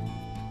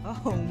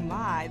 Oh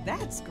my,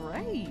 that's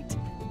great.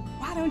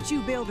 Why don't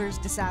you builders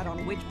decide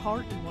on which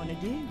part you want to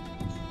do?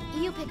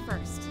 You pick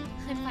first.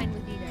 I'm fine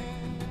with either.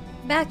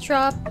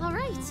 Backdrop. All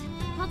right,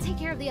 I'll take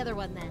care of the other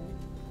one then.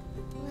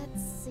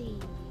 Let's see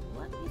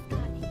what we've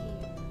got here.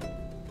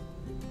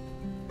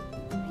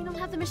 I don't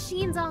have the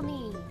machines I'll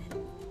need.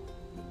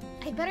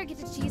 I'd better get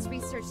to Cheese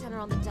Research Center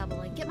on the double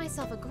and get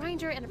myself a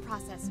grinder and a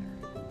processor.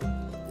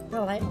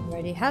 Well, I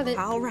already have it.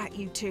 All right,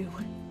 you two.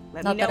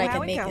 Let Not me know that I how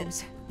can it make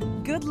goes.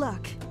 Good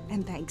luck,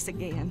 and thanks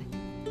again.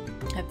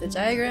 I have the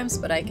diagrams,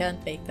 but I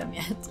can't make them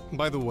yet.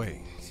 By the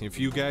way, if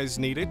you guys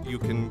need it, you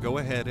can go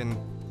ahead and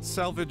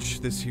salvage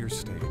this here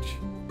stage.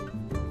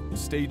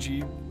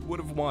 Stagey would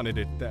have wanted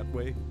it that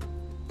way.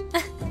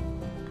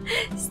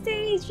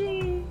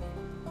 Stagey.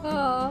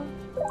 Oh.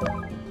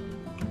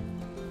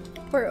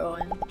 Poor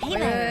Owen. Hey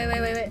there.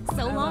 Wait. So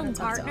I long, wanna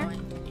talk to partner.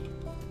 Owen.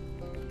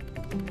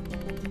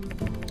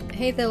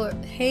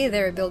 Hey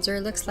there,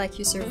 builder. Looks like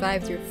you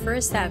survived your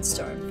first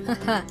sandstorm.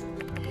 Haha.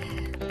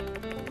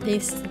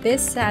 This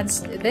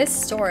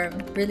storm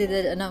really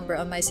did a number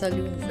on my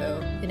saloon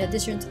though. In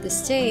addition to the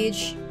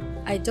stage,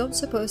 I don't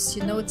suppose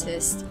you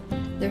noticed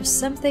there's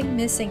something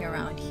missing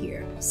around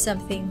here.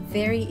 Something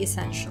very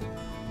essential.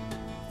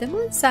 The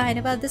moon sign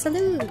about the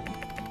saloon.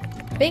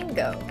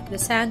 Bingo! The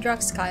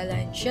Sandrock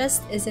skyline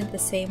just isn't the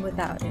same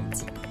without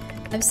it.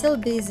 I'm still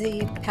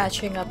busy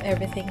patching up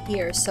everything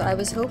here, so I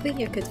was hoping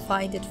you could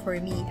find it for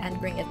me and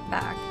bring it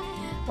back.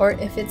 Or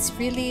if it's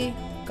really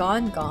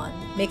gone,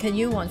 make a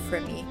new one for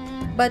me.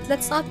 But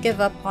let's not give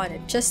up on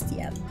it just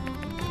yet.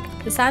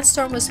 The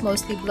sandstorm was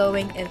mostly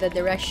blowing in the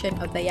direction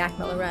of the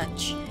Yakmel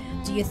Ranch.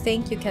 Do you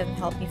think you can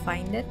help me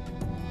find it?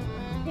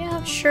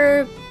 Yeah,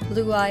 sure,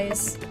 Blue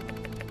Eyes.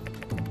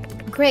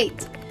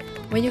 Great!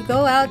 When you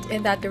go out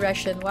in that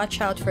direction,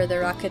 watch out for the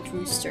rocket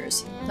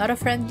roosters. Not a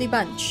friendly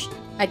bunch.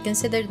 I'd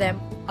consider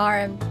them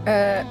armed,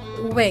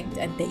 winged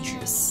and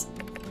dangerous.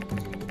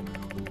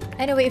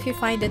 Anyway, if you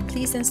find it,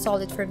 please install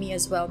it for me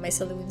as well. My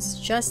saloon's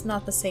just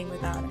not the same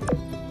without it.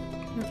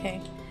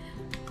 Okay.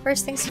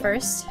 First things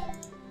first.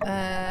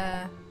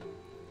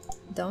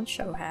 Don't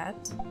show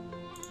hat.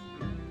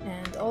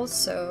 And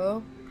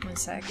also, one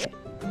second.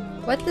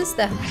 What does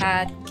the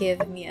hat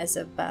give me as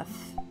a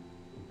buff?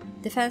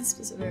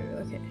 Defense,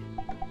 okay.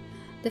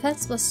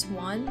 Defense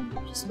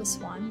 +1, just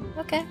 +1.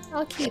 Okay,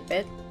 I'll keep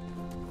it.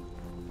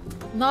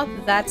 Not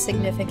that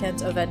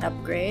significant of an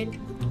upgrade,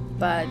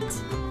 but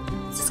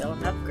still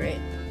an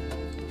upgrade.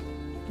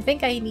 I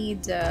think I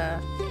need,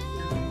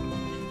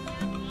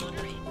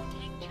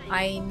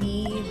 I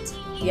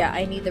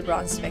need the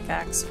bronze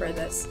pickaxe for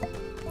this.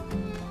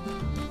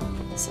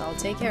 So I'll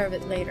take care of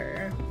it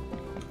later.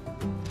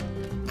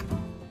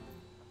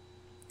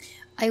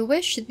 I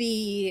wish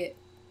the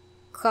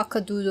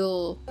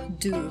Cockadoodle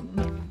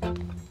Doom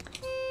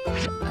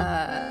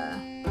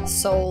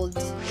sold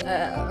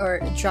or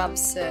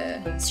drops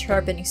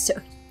sharpening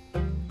stone.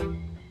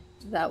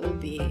 That would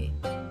be,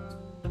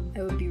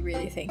 I would be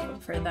really thankful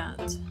for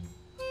that.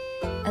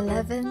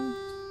 11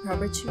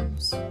 rubber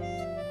tubes.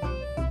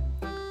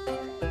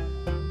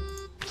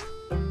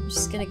 I'm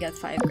just gonna get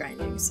 5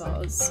 grinding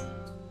saws.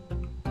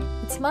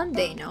 It's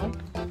Monday, no?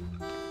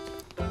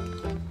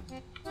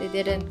 They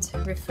didn't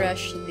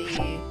refresh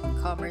the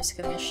Commerce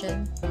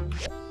Commission.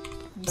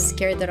 I'm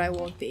scared that I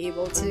won't be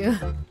able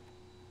to.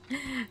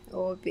 I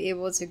won't be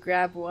able to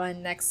grab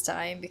one next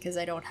time because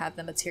I don't have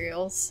the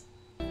materials.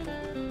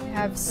 I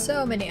have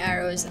so many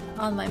arrows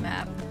on my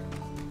map.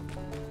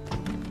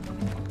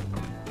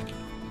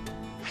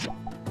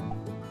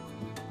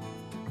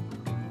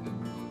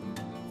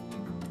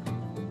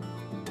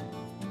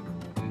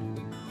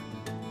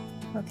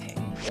 Okay.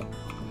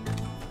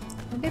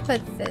 Let me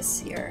put this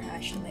here,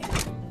 actually.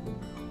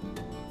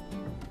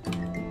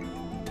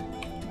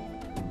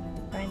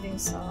 Grinding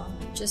saw.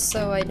 Just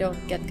so I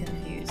don't get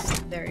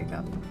confused. There you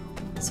go.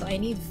 So I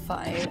need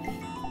 5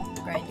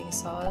 grinding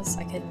saws.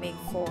 I can make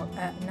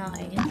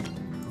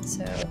 9.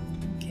 So,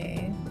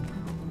 okay.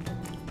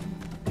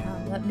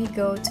 Let me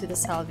go to the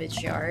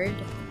salvage yard.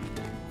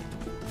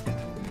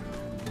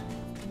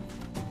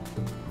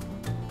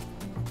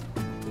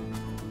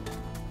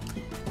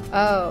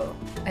 Oh,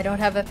 I don't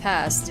have a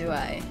pass, do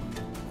I?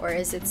 Or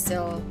is it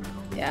still...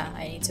 Yeah,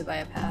 I need to buy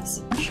a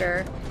pass.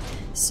 Sure.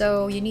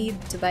 So you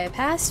need to buy a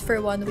pass for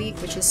 1 week,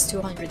 which is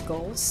 200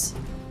 goals.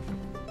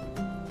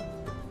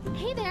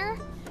 Hey there!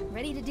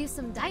 Ready to do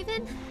some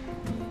diving?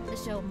 The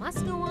show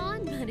must go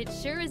on, but it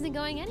sure isn't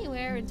going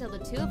anywhere until the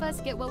 2 of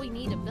us get what we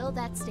need to build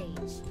that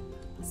stage.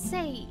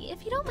 Say,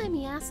 if you don't mind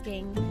me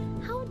asking,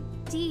 how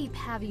deep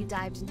have you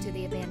dived into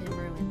the abandoned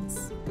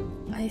ruins?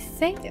 I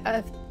think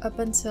up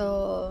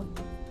until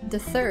the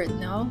 3rd,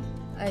 no?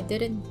 I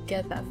didn't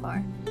get that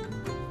far.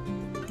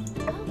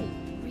 Oh,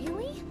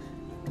 really?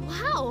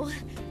 Wow!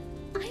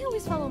 I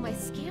always follow my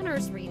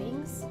scanner's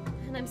readings,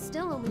 and I'm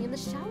still only in the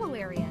shallow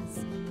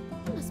areas.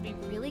 You must be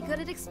really good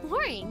at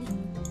exploring.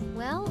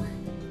 Well,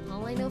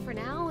 all I know for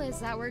now is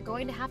that we're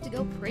going to have to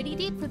go pretty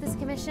deep for this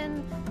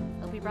commission.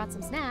 Hope we brought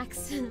some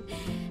snacks.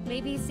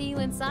 Maybe see you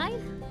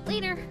inside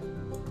later.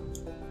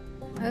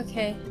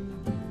 Okay.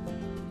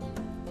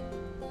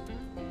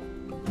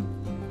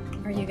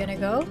 Are you gonna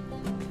go?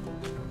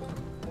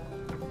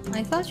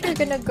 I thought you were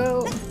gonna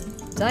go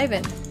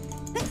diving.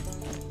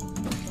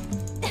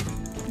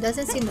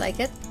 Doesn't seem like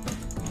it.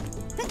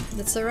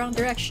 That's the wrong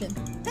direction.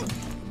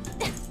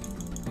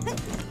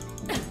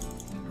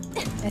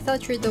 I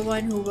thought you're the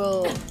one who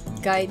will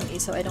guide me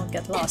so I don't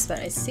get lost, but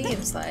it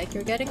seems like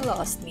you're getting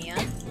lost, Mia.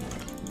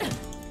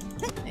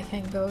 I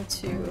can go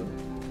to...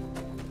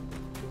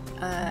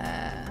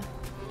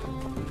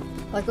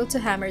 I'll go to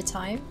Hammer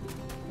Time.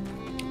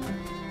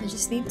 I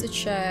just need to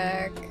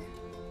check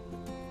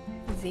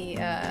the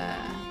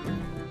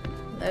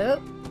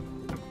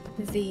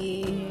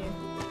the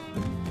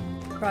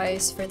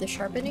price for the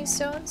sharpening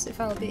stones, if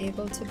I'll be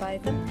able to buy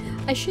them.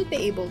 I should be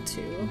able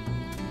to.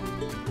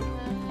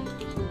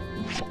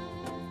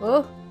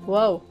 Oh,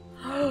 whoa.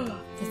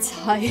 That's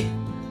high.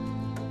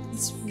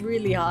 It's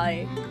really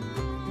high.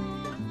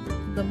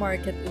 The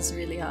market is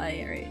really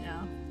high right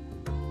now.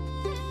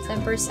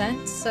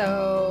 10%,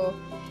 so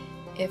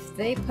if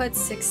they put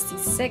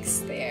 66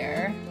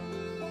 there,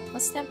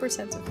 what's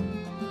 10% of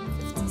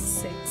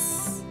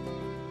 56,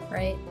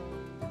 right?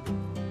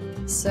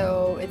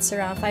 So it's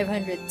around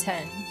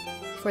 510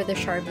 for the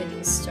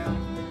sharpening stone.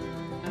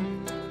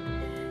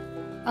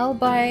 I'll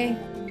buy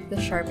the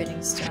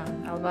sharpening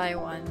stone. I'll buy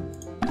one.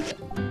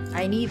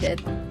 I need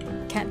it.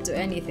 Can't do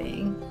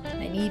anything.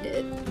 I need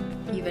it,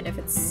 even if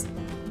it's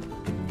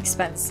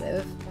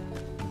expensive.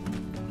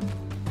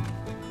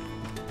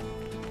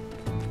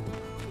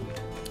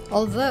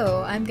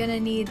 Although, I'm gonna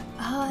need...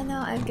 Oh no,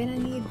 I'm gonna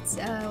need...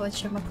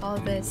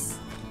 whatchamacallit?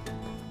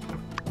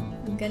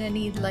 I'm gonna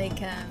need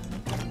like...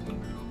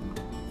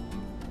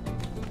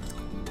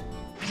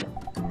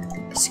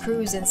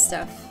 screws and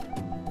stuff.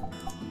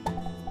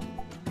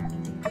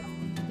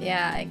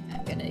 Yeah, I'm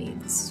gonna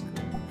need this,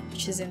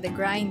 which is in the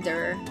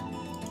grinder,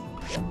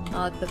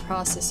 not the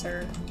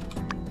processor.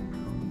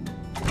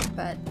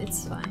 But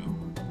it's fine.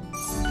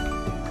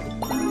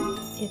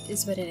 It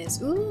is what it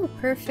is. Ooh,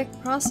 perfect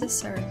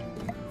processor.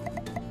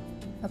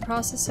 A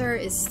processor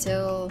is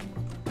still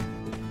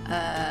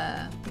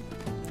a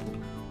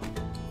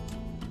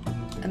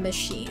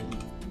machine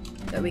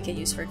that we can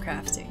use for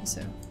crafting,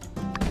 so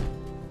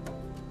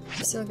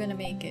I'm still gonna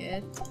make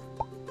it.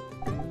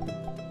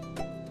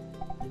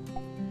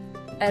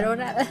 I don't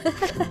have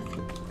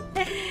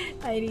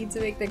I need to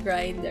make the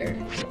grinder.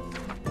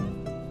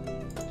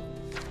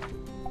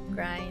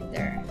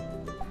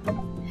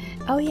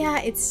 Oh yeah,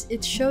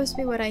 it shows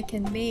me what I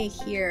can make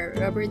here.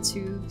 Rubber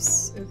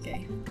tubes.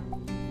 Okay.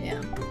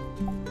 Yeah.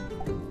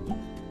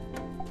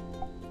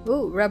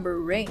 Ooh, rubber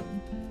ring.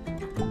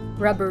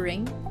 Rubber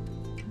ring.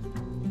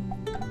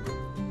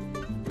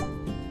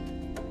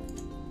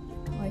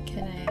 What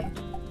can I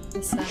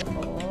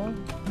assemble?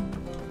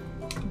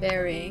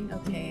 Bearing.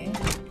 Okay.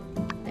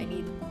 I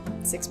need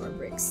 6 more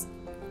bricks.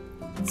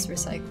 Let's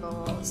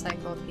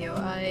cycle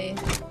POI.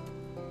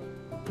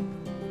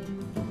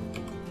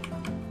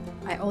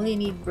 I only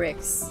need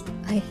bricks.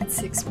 I need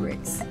 6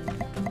 bricks.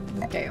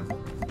 Okay.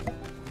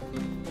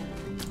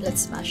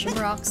 Let's smash some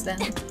rocks then.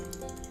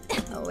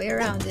 No way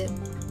around it.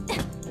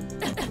 There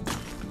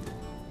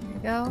we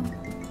go.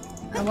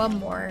 I want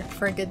more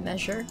for good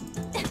measure.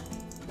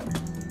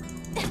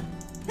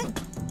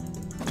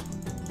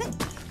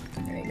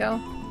 There we go.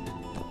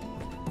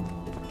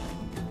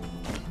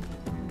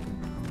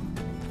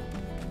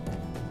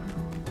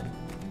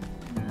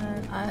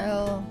 And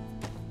I'll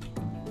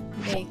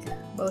make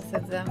both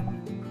of them.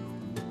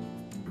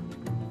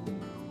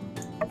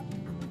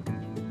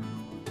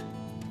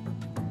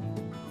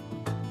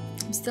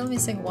 I'm still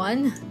missing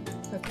 1.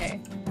 Okay.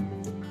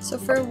 So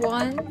for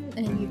 1,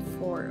 I need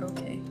 4.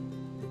 Okay.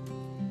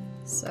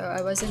 So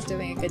I wasn't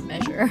doing a good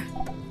measure.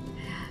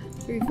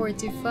 3, 4,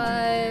 2,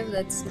 5.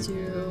 Let's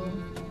do...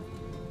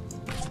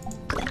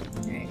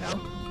 There you go.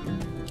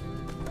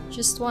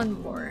 Just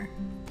 1 more.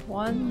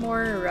 1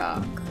 more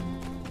rock.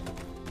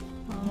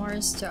 1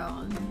 more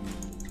stone.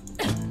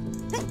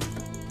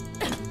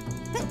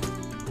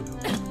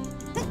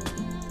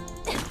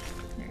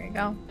 There you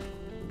go.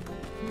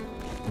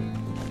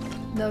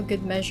 No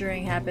good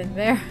measuring happened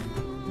there.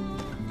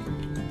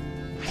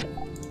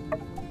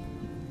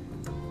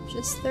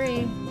 Just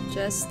 3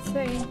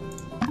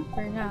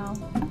 for now.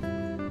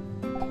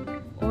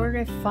 Or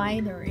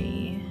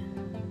refinery.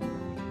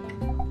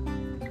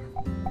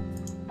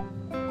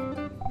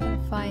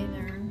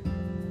 Refiner.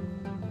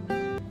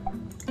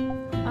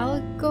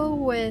 I'll go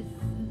with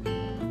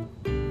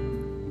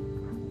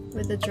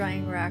the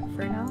drying rack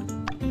for now.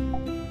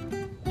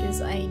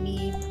 Because I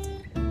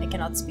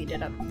cannot speed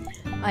it up.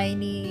 I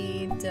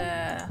need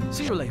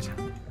see you later.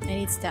 I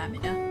need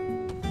stamina.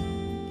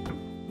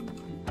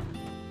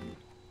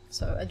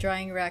 So a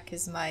drying rack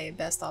is my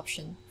best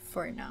option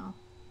for now.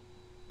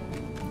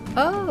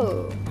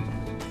 Oh!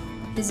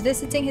 He's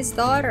visiting his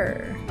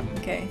daughter.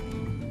 Okay.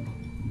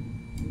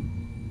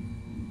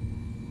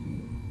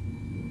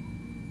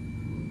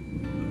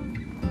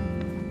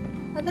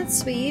 Oh, that's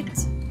sweet.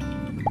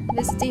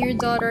 Visiting your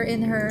daughter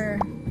in her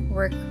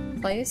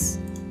workplace.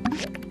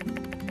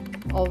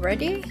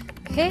 Already?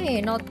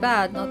 Hey, not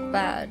bad, not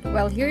bad.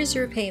 Well, here's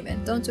your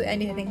payment. Don't do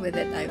anything with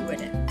it, I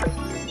wouldn't.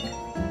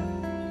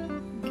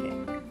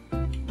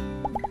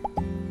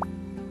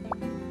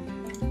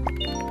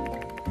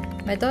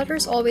 My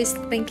daughter's always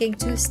thinking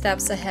 2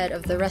 steps ahead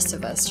of the rest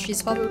of us.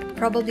 She's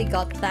probably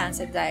got plans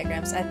and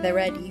diagrams at the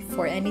ready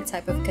for any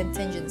type of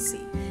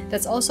contingency.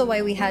 That's also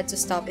why we had to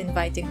stop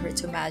inviting her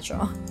to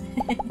Mahjong.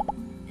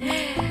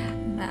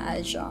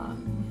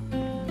 Mahjong.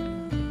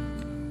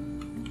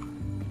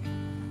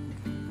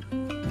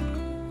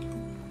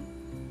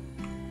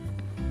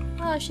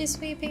 Oh, she's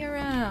sweeping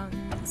around.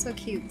 So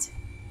cute.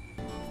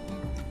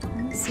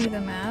 Let me see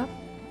the map.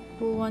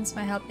 Who wants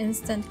my help?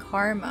 Instant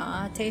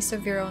karma. Taste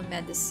of your own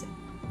medicine.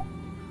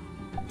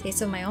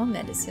 Taste of my own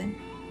medicine.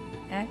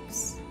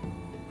 X.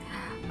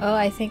 Oh,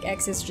 I think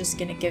X is just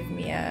gonna give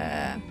me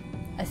a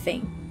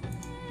thing.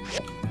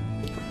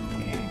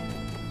 Okay.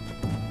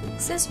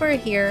 Since we're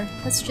here,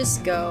 let's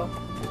just go.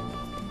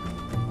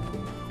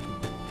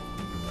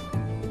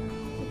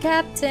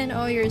 Captain,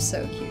 oh, you're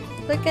so cute.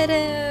 Look at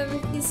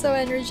him. He's so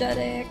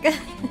energetic.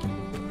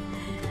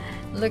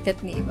 Look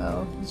at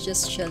Nemo. He's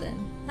just chilling.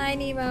 Hi,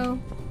 Nemo.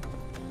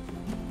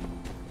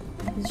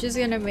 He's just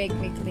gonna make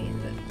me clean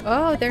them.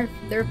 Oh,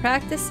 they're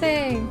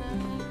practicing.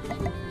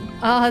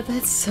 Oh,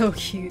 that's so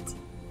cute.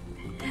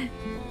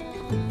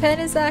 Pen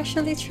is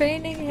actually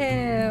training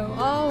him.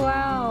 Oh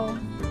wow,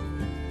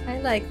 I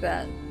like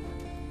that.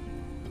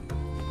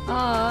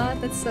 Ah,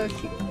 that's so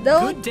cute.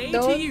 Good day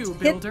to you,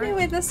 hit Builder. me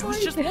with this I was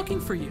one. just looking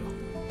for you.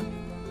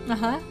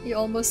 You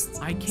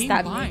almost I came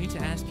stabbed by me. to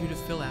ask you to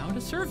fill out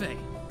a survey.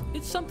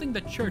 It's something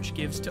the church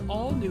gives to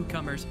all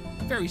newcomers.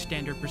 Very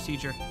standard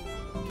procedure.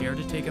 Care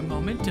to take a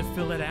moment to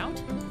fill it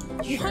out?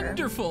 Sure.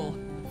 Wonderful!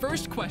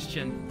 First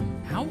question.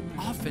 How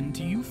often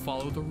do you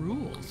follow the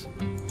rules?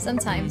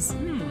 Sometimes.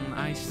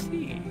 I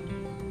see.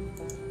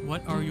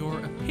 What are your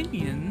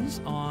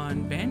opinions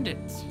on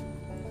bandits?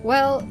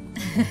 Well,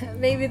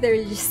 maybe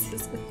they're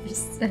just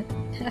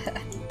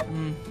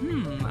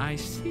I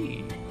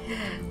see.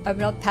 I'm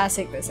not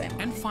passing this time.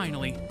 And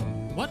finally,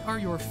 what are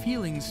your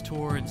feelings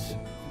towards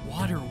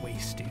water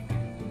wasting?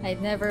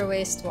 I'd never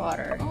waste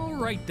water.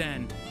 Alright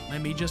then, let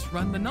me just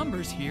run the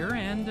numbers here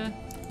and...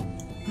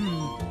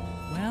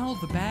 Well,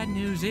 the bad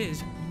news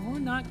is, you're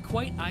not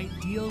quite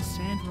ideal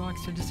Sandrock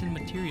citizen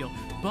material.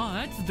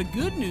 But the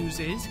good news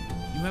is,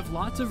 you have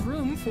lots of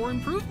room for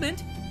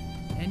improvement.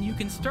 And you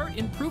can start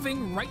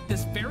improving right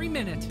this very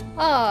minute.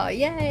 Oh,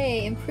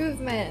 yay!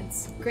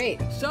 Improvements!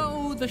 Great.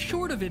 So, the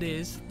short of it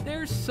is,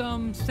 there's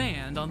some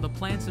sand on the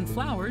plants and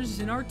flowers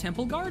in our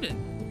temple garden.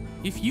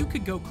 If you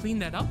could go clean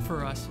that up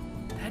for us,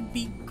 that'd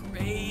be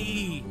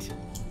great.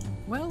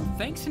 Well,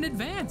 thanks in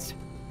advance.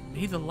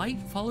 May the light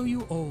follow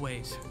you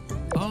always.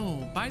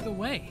 Oh, by the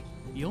way,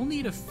 you'll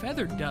need a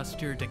feather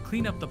duster to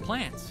clean up the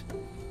plants.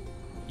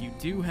 You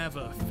do have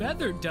a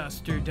feather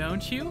duster,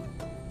 don't you?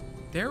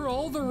 They're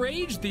all the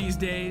rage these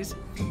days.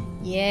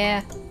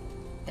 Yeah,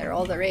 they're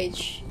all the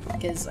rage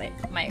because like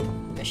my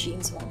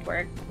machines won't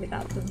work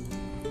without them.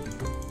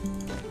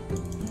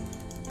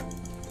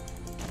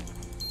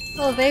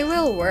 Well, they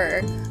will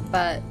work,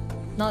 but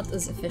not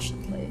as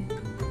efficiently.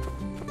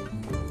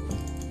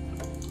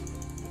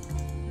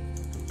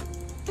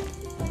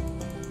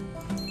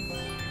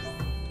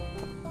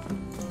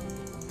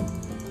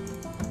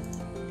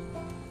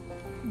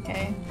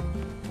 Okay.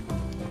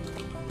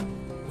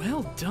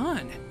 Well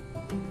done.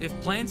 If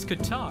plants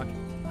could talk,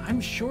 I'm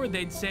sure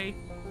they'd say,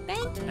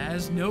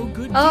 as no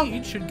good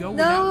deed should go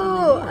without a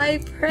reward. I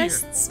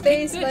pressed Here,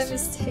 space take by this.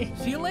 mistake.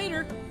 See you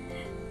later.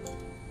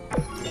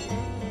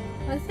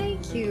 Oh,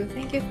 thank you.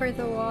 Thank you for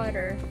the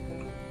water.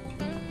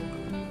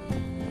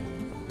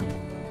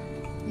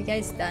 You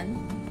guys done?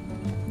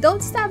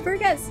 Don't stop,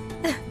 Burgess!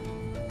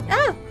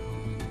 Ah!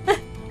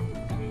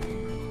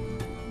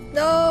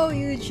 No,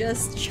 you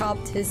just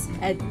chopped his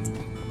head.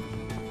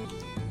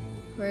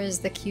 Where's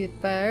the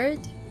cute bird?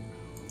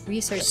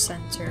 Research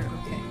center,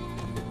 okay.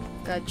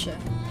 Gotcha.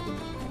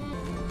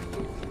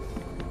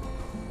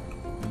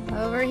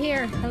 Over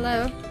here,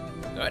 hello.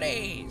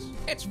 Goodies!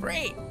 It's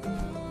free!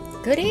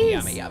 Goodies!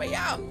 Yummy, yummy,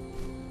 yum!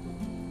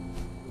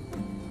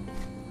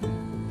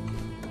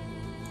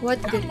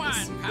 What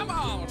goodies? Come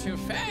on to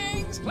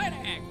Fang's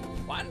Clinic!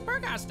 One per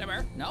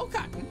customer, no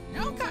cutting,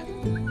 no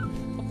cutting.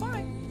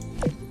 Bye-bye.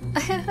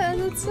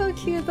 That's so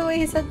cute the way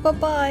he said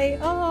bye-bye.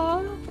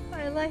 Oh,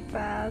 I like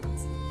that.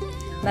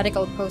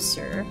 Medical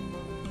poster.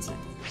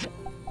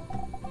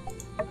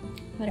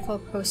 Medical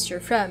poster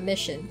from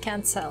Mission.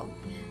 Can't sell.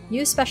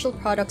 New special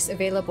products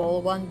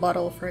available. 1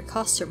 bottle for a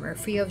customer.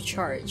 Free of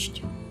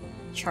charge.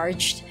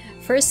 Charged.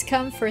 First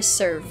come, first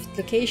served.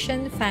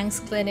 Location, Fang's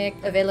Clinic.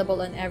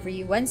 Available on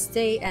every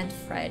Wednesday and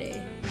Friday.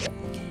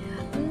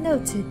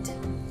 Noted.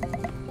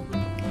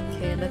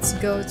 Okay, let's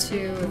go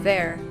to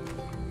there.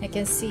 I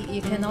can see,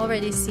 you can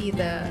already see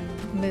the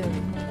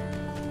moon.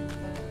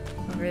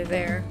 Over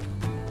there.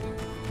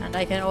 And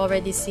I can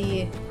already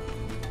see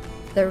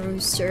the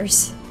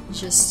roosters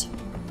just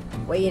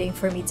waiting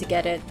for me to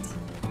get it.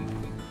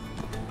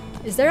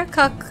 Is there a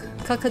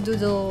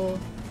cock-a-doodle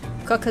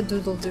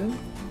doo?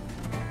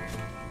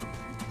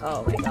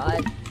 Oh my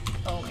god.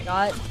 Oh my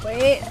god.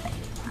 Wait. I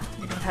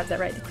don't have the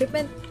right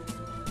equipment.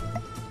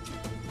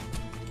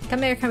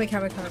 Come here, come here,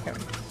 come here, come here, come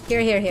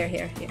here.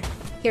 Here.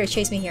 Here,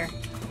 chase me here.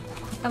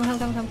 Come.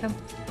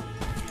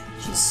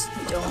 Just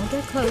don't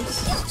get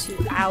close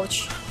to-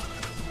 ouch.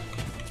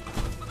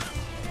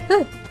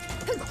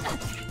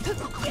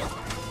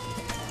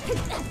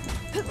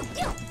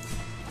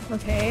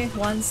 Okay,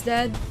 one's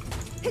dead.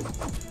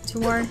 2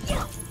 more.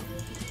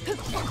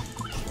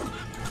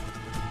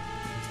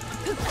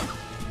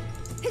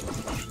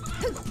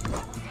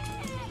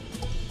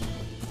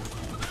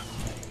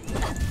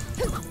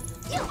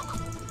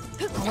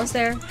 Almost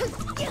there.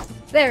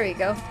 There we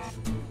go.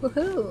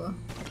 Woohoo!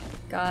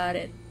 Got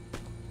it.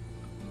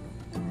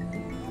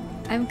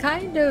 I'm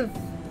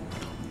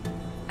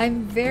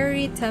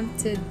very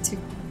tempted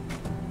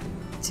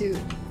to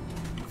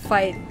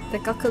fight the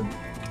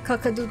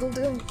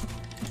cock-a-doodle-doo.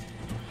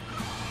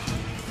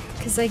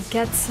 Because I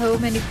get so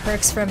many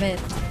perks from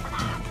it.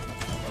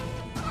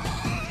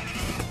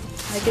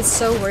 Like, it's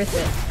so worth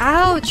it.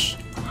 Ouch!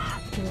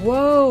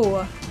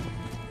 Whoa!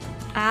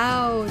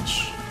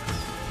 Ouch!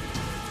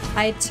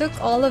 I took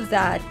all of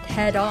that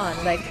head on,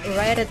 like,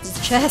 right at the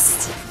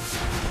chest.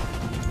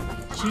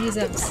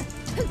 Jesus.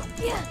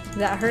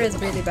 That hurts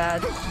really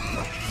bad.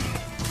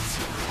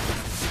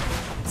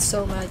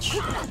 So much.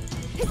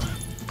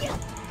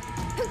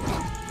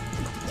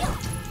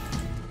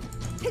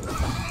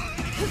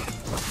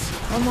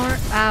 One more.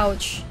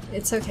 Ouch.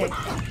 It's okay.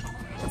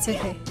 It's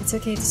okay. It's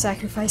okay to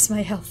sacrifice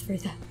my health for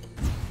that.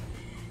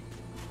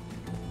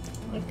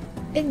 Like,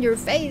 in your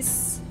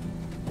face!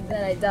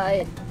 Then I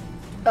died.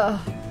 Ugh.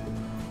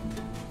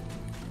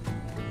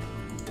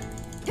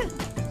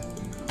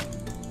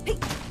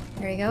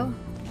 There we go.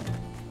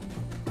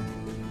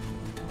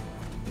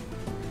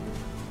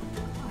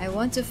 I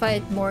want to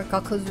fight more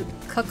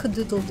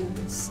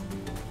cock-a-doodle-doos.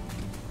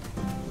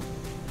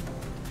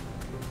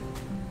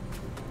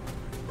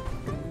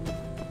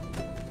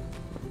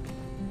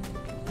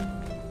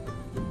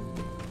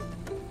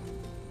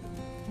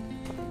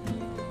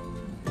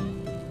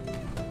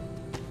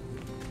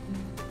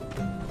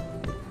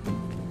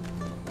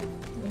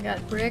 We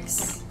got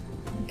bricks.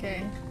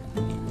 Okay.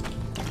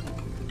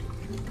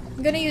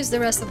 I'm gonna use the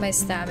rest of my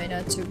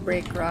stamina to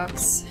break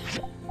rocks.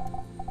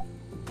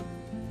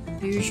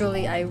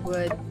 Usually I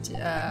would,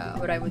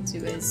 what I would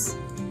do is,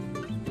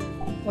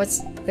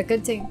 what's the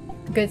good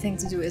thing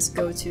to do is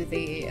go to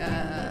the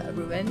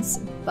ruins,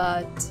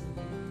 but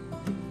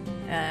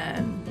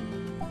I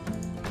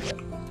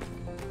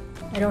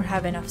don't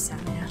have enough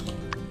stamina.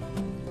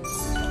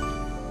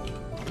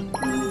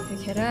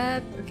 Pick it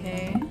up,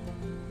 okay.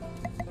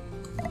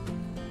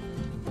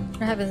 I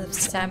don't have enough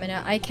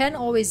stamina. I can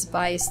always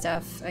buy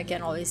stuff. I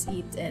can always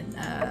eat in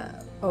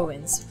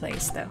Owen's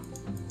place though.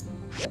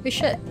 We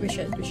should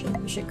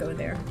go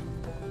there.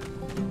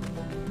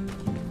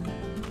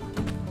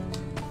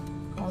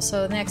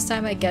 Also, next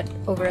time I get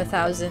over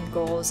 1,000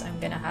 goals, I'm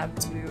gonna have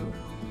to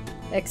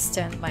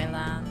extend my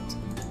land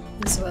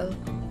as well.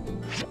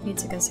 Need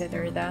to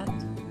consider that.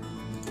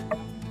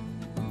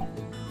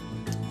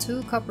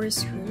 2 copper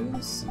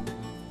screws.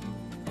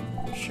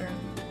 Sure.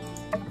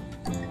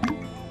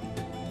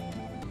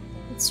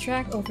 Let's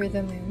track over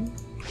the moon.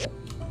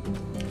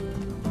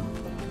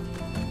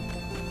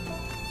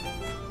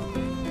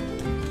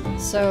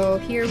 So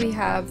here we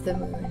have the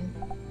moon.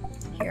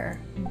 Here,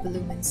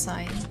 blue moon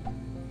sign.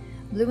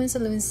 Blue moon's a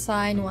moon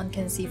sign one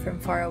can see from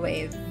far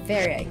away.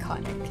 Very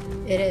iconic.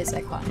 It is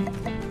iconic.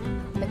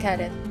 Look at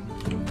it.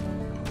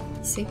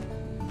 See?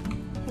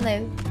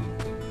 Hello.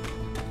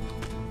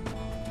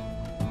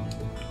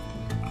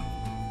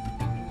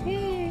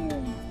 Yay.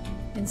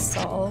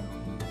 Install.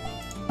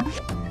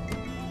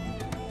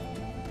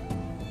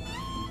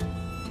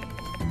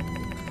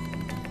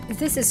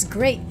 This is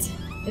great.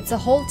 It's a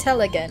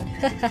hotel again.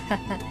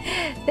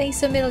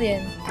 Thanks a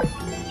million.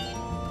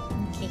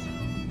 Okay.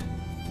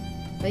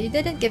 But you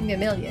didn't give me a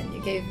million. You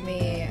gave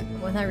me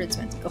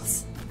 120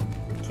 goals.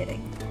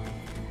 Kidding.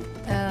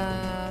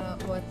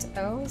 What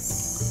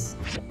else?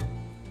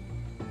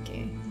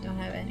 Okay, don't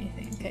have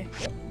anything. Okay.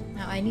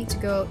 Now I need to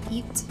go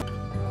eat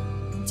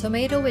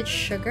tomato with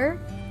sugar,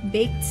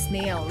 baked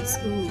snails.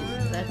 Ooh,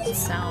 that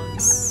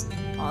sounds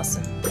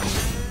awesome.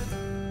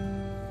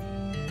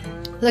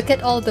 Look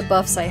at all the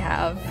buffs I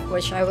have,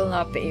 which I will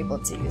not be able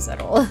to use at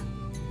all.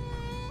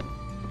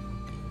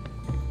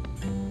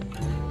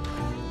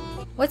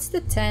 What's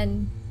the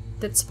 10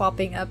 that's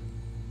popping up?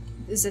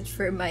 Is it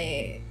for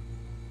my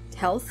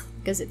health?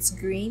 Because it's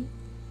green?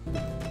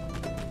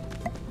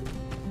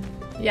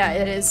 Yeah,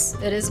 it is.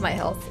 It is my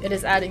health. It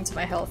is adding to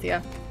my health,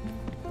 yeah.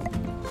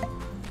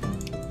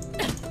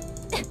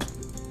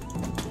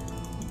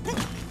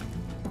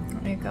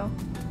 There you go.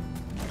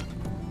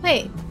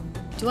 Wait,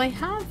 do I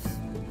have...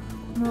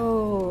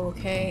 Oh,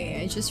 okay.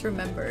 I just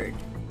remembered.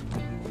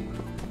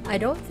 I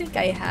don't think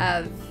I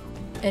have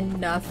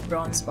enough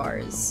bronze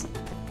bars.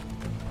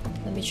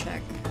 Let me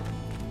check.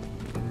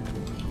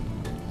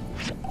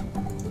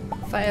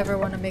 If I ever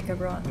want to make a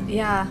bronze...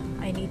 Yeah,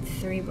 I need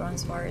 3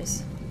 bronze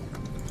bars.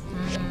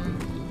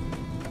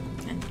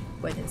 And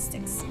wooden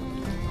sticks.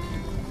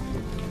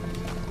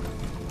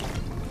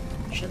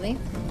 Actually,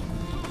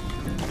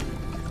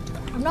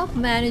 I'm not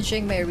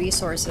managing my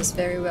resources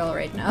very well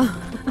right now.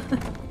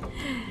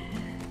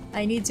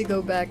 I need to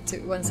go back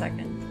to 1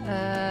 second.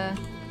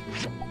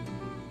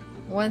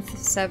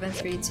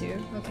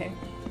 1732. Okay,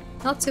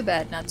 not too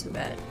bad. Not too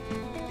bad.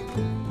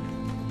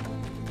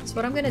 So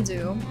what I'm gonna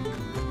do?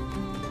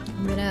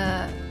 I'm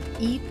gonna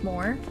eat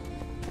more.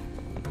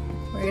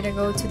 We're gonna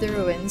go to the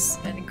ruins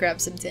and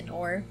grab some tin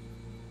ore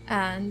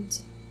and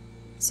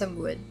some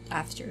wood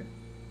after.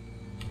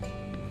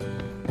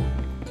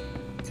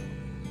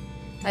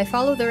 I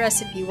followed the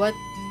recipe. What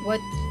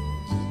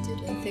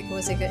didn't think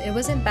was it good? It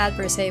wasn't bad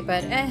per se,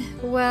 but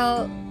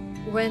well,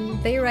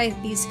 when they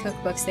write these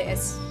cookbooks, they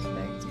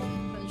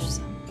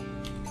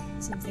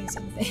expect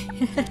something.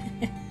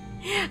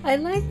 I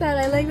like that.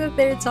 I like that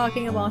they're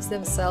talking amongst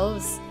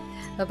themselves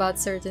about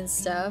certain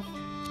stuff.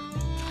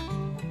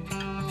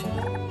 Okay,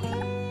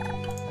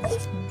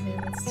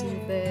 let's do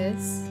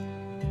this.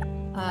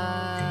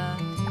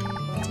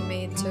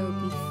 Tomato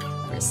beef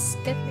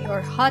brisket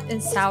or hot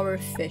and sour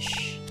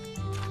fish.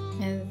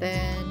 And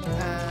then,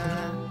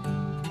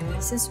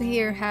 since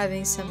we're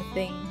having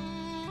something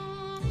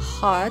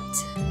hot,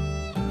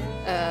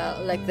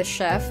 like the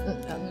chef,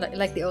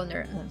 like the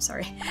owner, I'm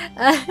sorry.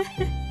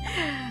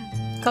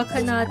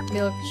 Coconut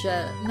milk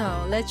gel.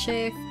 No,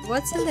 leche.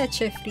 What's a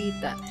leche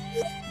frita?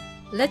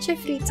 Leche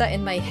frita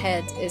in my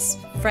head is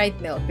fried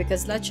milk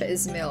because leche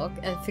is milk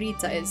and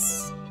frita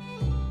is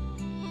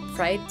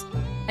fried,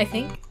 I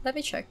think. Let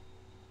me check.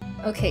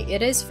 Okay,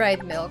 it is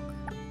fried milk.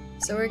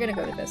 So we're gonna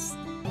go with this.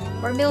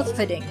 Or milk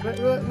pudding.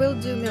 We'll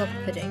do milk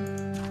pudding.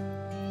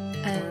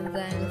 And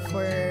then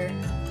for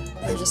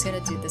just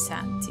gonna do the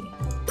sanity.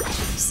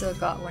 Still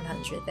got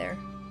 100 there.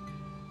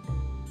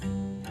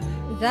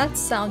 That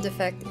sound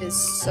effect is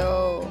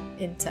so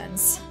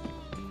intense.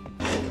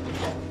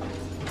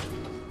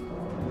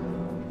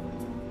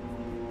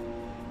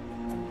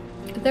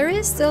 There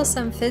is still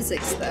some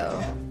physics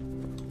though.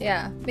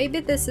 Yeah, maybe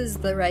this is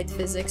the right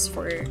physics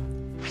for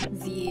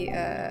the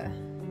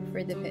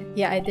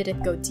yeah, I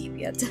didn't go deep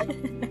yet.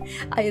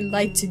 I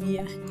lied to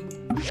Mia.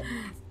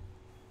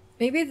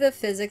 Maybe the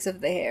physics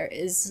of the hair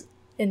is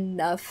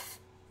enough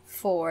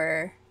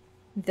for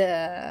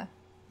the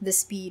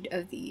speed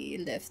of the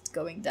lift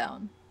going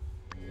down.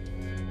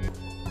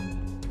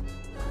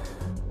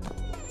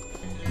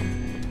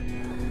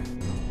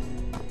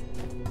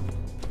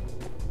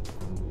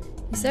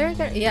 Is there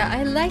a, yeah,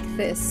 I like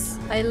this.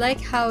 I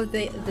like how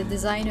the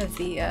design of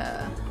the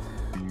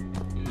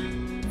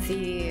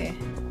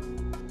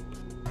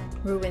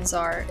ruins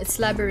are. It's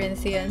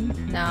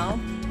labyrinthian now.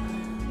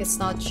 It's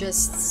not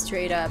just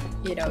straight up,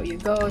 you know, you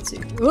go to...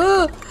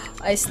 Whoa!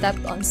 I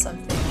stepped on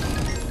something.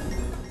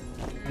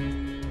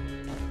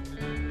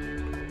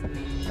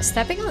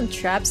 Stepping on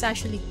traps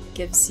actually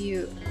gives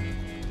you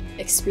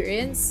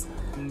experience.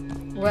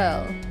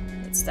 Well,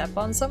 let's step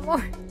on some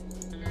more.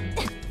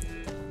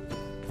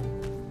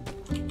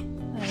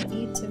 I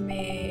need to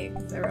make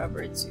the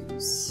rubber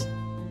tubes.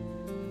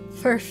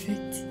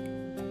 Perfect.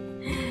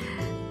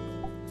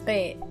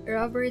 Wait,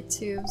 rubber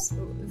tubes.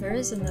 Ooh, there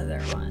is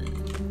another one.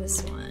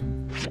 This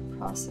one.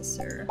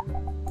 Processor.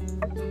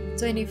 What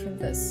do I need from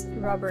this?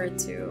 Rubber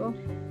too.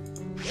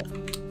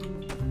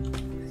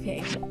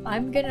 Okay,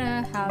 I'm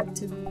gonna have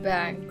to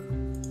bank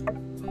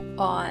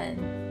on...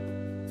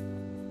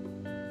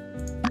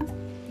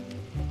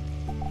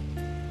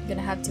 I'm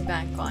gonna have to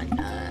bank on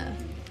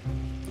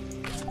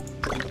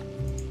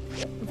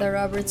the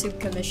rubber tube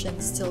commission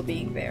still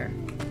being there.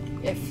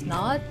 If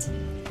not,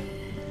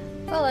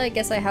 well, I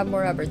guess I have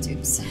more rubber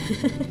tubes.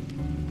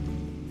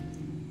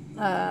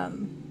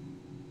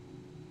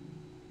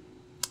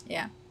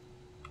 Yeah.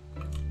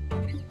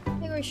 I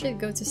think we should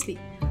go to sleep.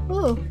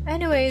 Oh,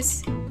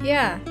 anyways,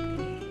 yeah.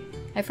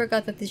 I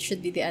forgot that this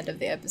should be the end of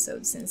the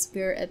episode since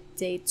we're at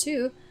day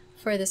 2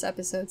 for this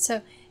episode.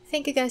 So,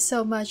 thank you guys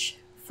so much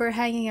for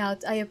hanging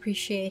out. I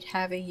appreciate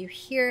having you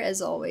here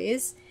as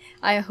always.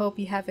 I hope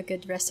you have a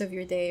good rest of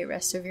your day,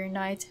 rest of your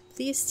night.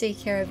 Please take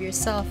care of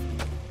yourself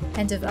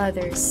and of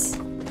others.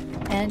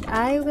 And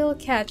I will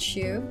catch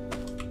you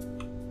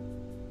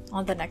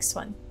on the next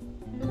one.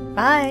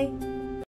 Bye!